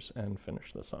to Hooters and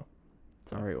finished the song.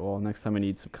 All right. Well, next time I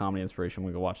need some comedy inspiration,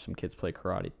 we can watch some kids play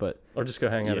karate. But Or just go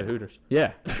hang out Yeah. at Hooters.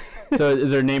 yeah. So is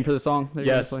there a name for the song? that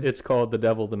you're Yes, gonna play? it's called The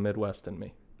Devil, the Midwest, and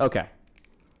Me. Okay.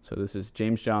 So this is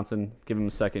James Johnson. Give him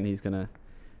a second. He's gonna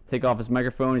take off his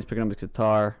microphone. He's picking up his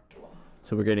guitar.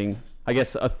 So we're getting, I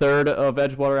guess, a third of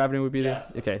Edgewater Avenue would be there.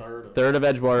 Yes, a Okay. third Third of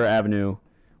of Edgewater Avenue,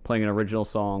 playing an original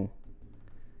song.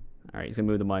 All right. He's gonna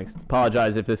move the mics.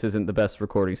 Apologize if this isn't the best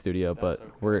recording studio, but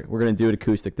okay. we're gonna do it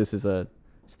acoustic. This is a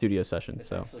studio session. It's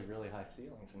So actually really high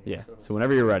ceilings in here. yeah. So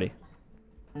whenever you're ready.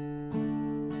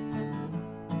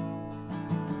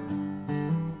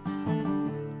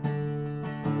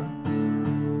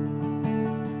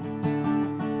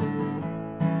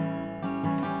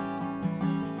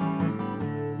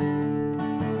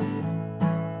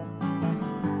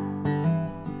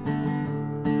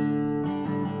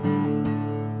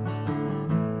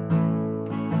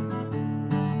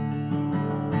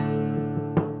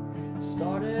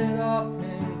 Started off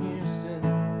in Houston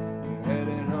and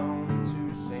headed home to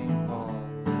St. Paul.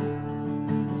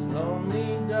 This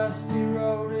lonely, dusty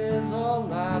road is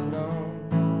all I've known.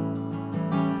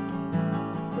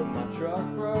 But my truck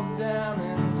broke down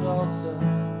in Tulsa,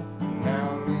 and now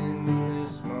I'm in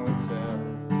this motel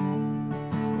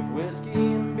with whiskey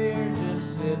and beer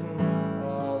just sitting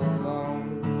all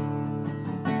alone.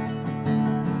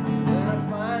 Then I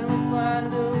finally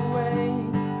find a way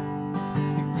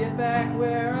to get back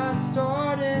where I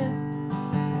started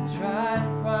and try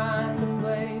to find a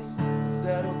place to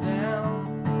settle down.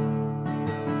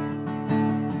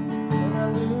 When I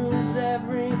lose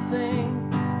everything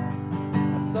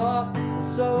I thought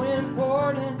was so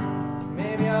important,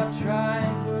 maybe I'll try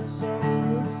and put some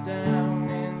roots down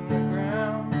in the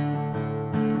ground.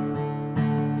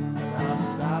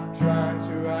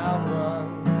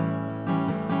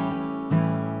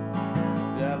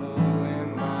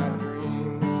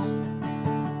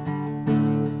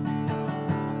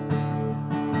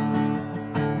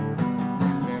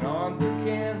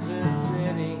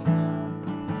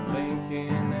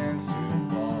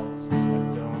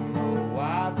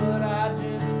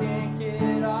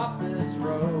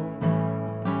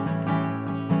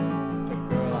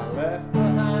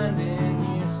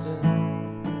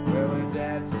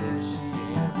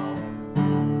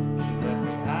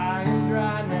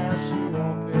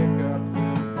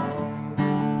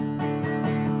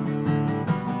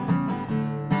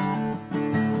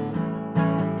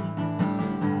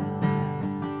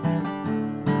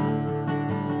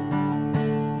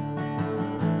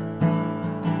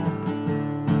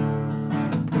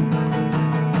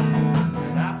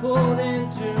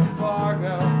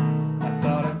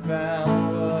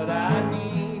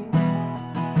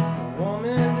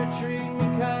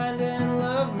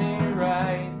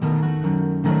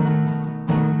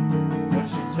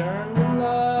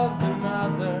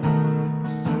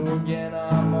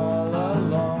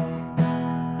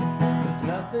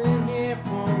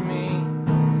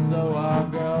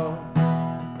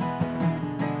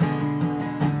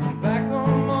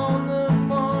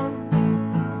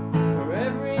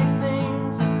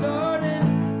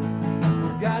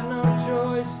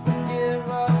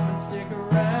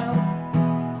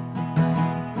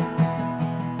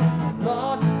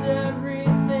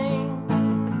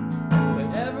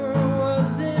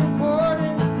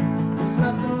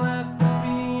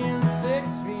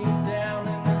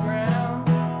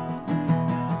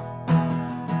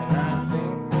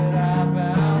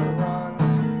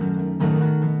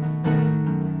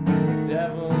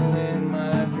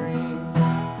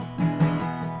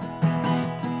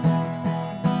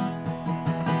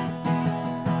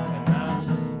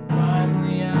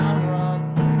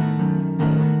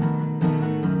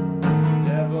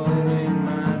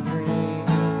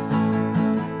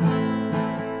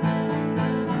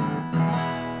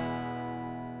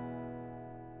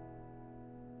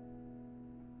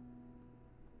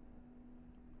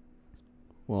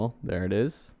 Well, there it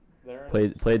is. There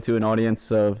Played to an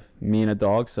audience of me and a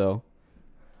dog, so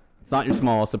it's not your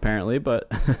smallest apparently,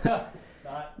 but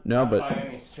not but by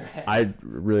any stretch. I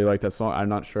really like that song. I'm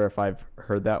not sure if I've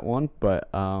heard that one, but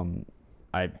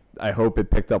I hope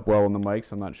it picked up well on the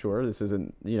mics. I'm not sure. This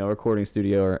isn't a recording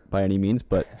studio or by any means,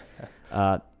 but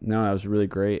no, that was really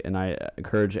great, and I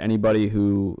encourage anybody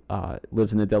who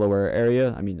lives in the Delaware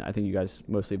area. I mean, I think you guys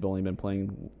mostly have only been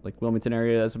playing like Wilmington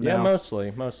area as of now.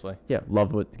 Mostly. Yeah,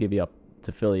 love to give you up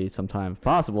to Philly sometime if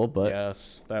possible, but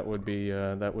yes, that would be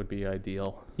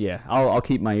ideal. yeah, I'll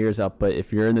keep my ears up. But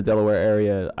if you're in the Delaware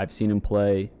area, I've seen him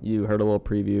play. You heard a little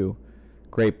preview.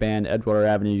 Great band, Edgewater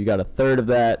Avenue. You got a third of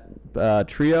that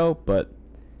trio, but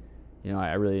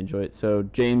I really enjoy it. So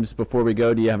James, before we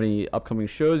go, do you have any upcoming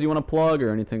shows you want to plug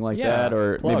or anything like that,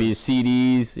 or plugs. maybe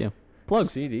CDs? Yeah, plugs.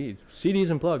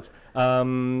 CDs and plugs.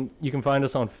 You can find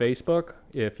us on Facebook.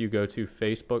 If you go to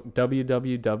Facebook,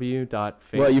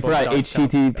 www.facebook.com. Well, you forgot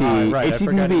HTTP. Right,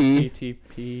 HTTP.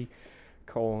 HTTP://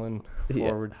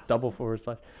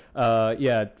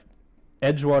 yeah,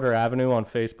 Edgewater Avenue on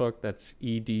Facebook. That's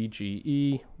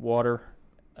EDGE Water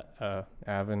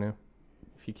Avenue.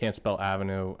 If you can't spell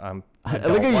avenue, I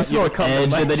look at you spell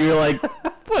edge, and then you're like,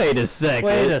 wait a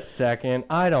second.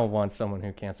 I don't want someone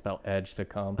who can't spell edge to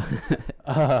come.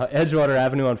 Edgewater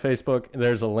Avenue on Facebook.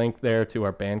 There's a link there to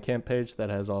our Bandcamp page that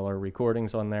has all our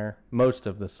recordings on there, most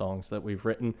of the songs that we've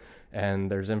written, and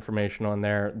there's information on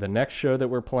there. The next show that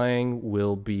we're playing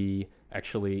will be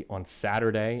actually on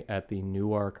Saturday at the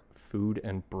Newark Food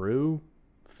and Brew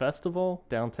Festival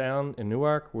downtown in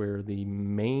Newark. We're the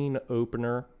main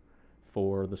opener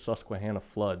for the Susquehanna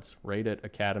Floods right at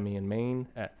Academy in Maine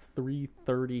at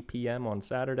 3:30 p.m. on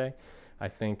Saturday. I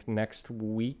think next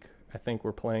week,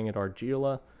 we're playing at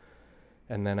Argila.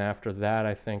 And then after that,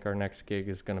 I think our next gig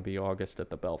is going to be August at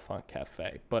the Bellefonte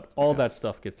Cafe. But all that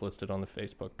stuff gets listed on the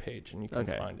Facebook page, and you can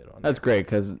find it on there. That's great,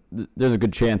 because there's a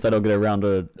good chance I don't get around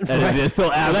to editing it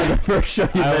till after the first show.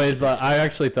 I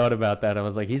actually thought about that. I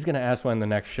was like, he's going to ask when the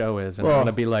next show is, and I'm going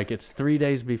to be like, it's 3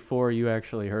 days before you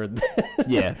actually heard this.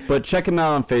 Yeah, but check them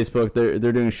out on Facebook.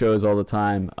 They're doing shows all the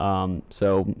time.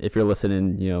 So if you're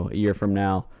listening, a year from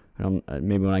now,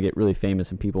 maybe when I get really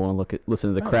famous and people want to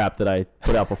listen to the crap that I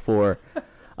put out before.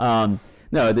 No,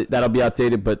 that'll be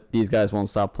outdated, but these guys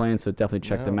won't stop playing, so definitely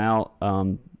check them out.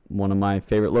 One of my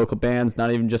favorite local bands,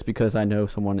 not even just because I know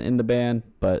someone in the band,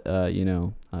 but, you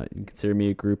can consider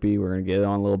me a groupie. We're going to get it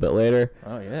on a little bit later.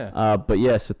 Oh, yeah. But,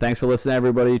 yeah, so thanks for listening,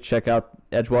 everybody. Check out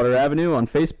Edgewater Avenue on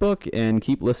Facebook, and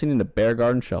keep listening to Bear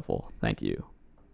Garden Shuffle. Thank you.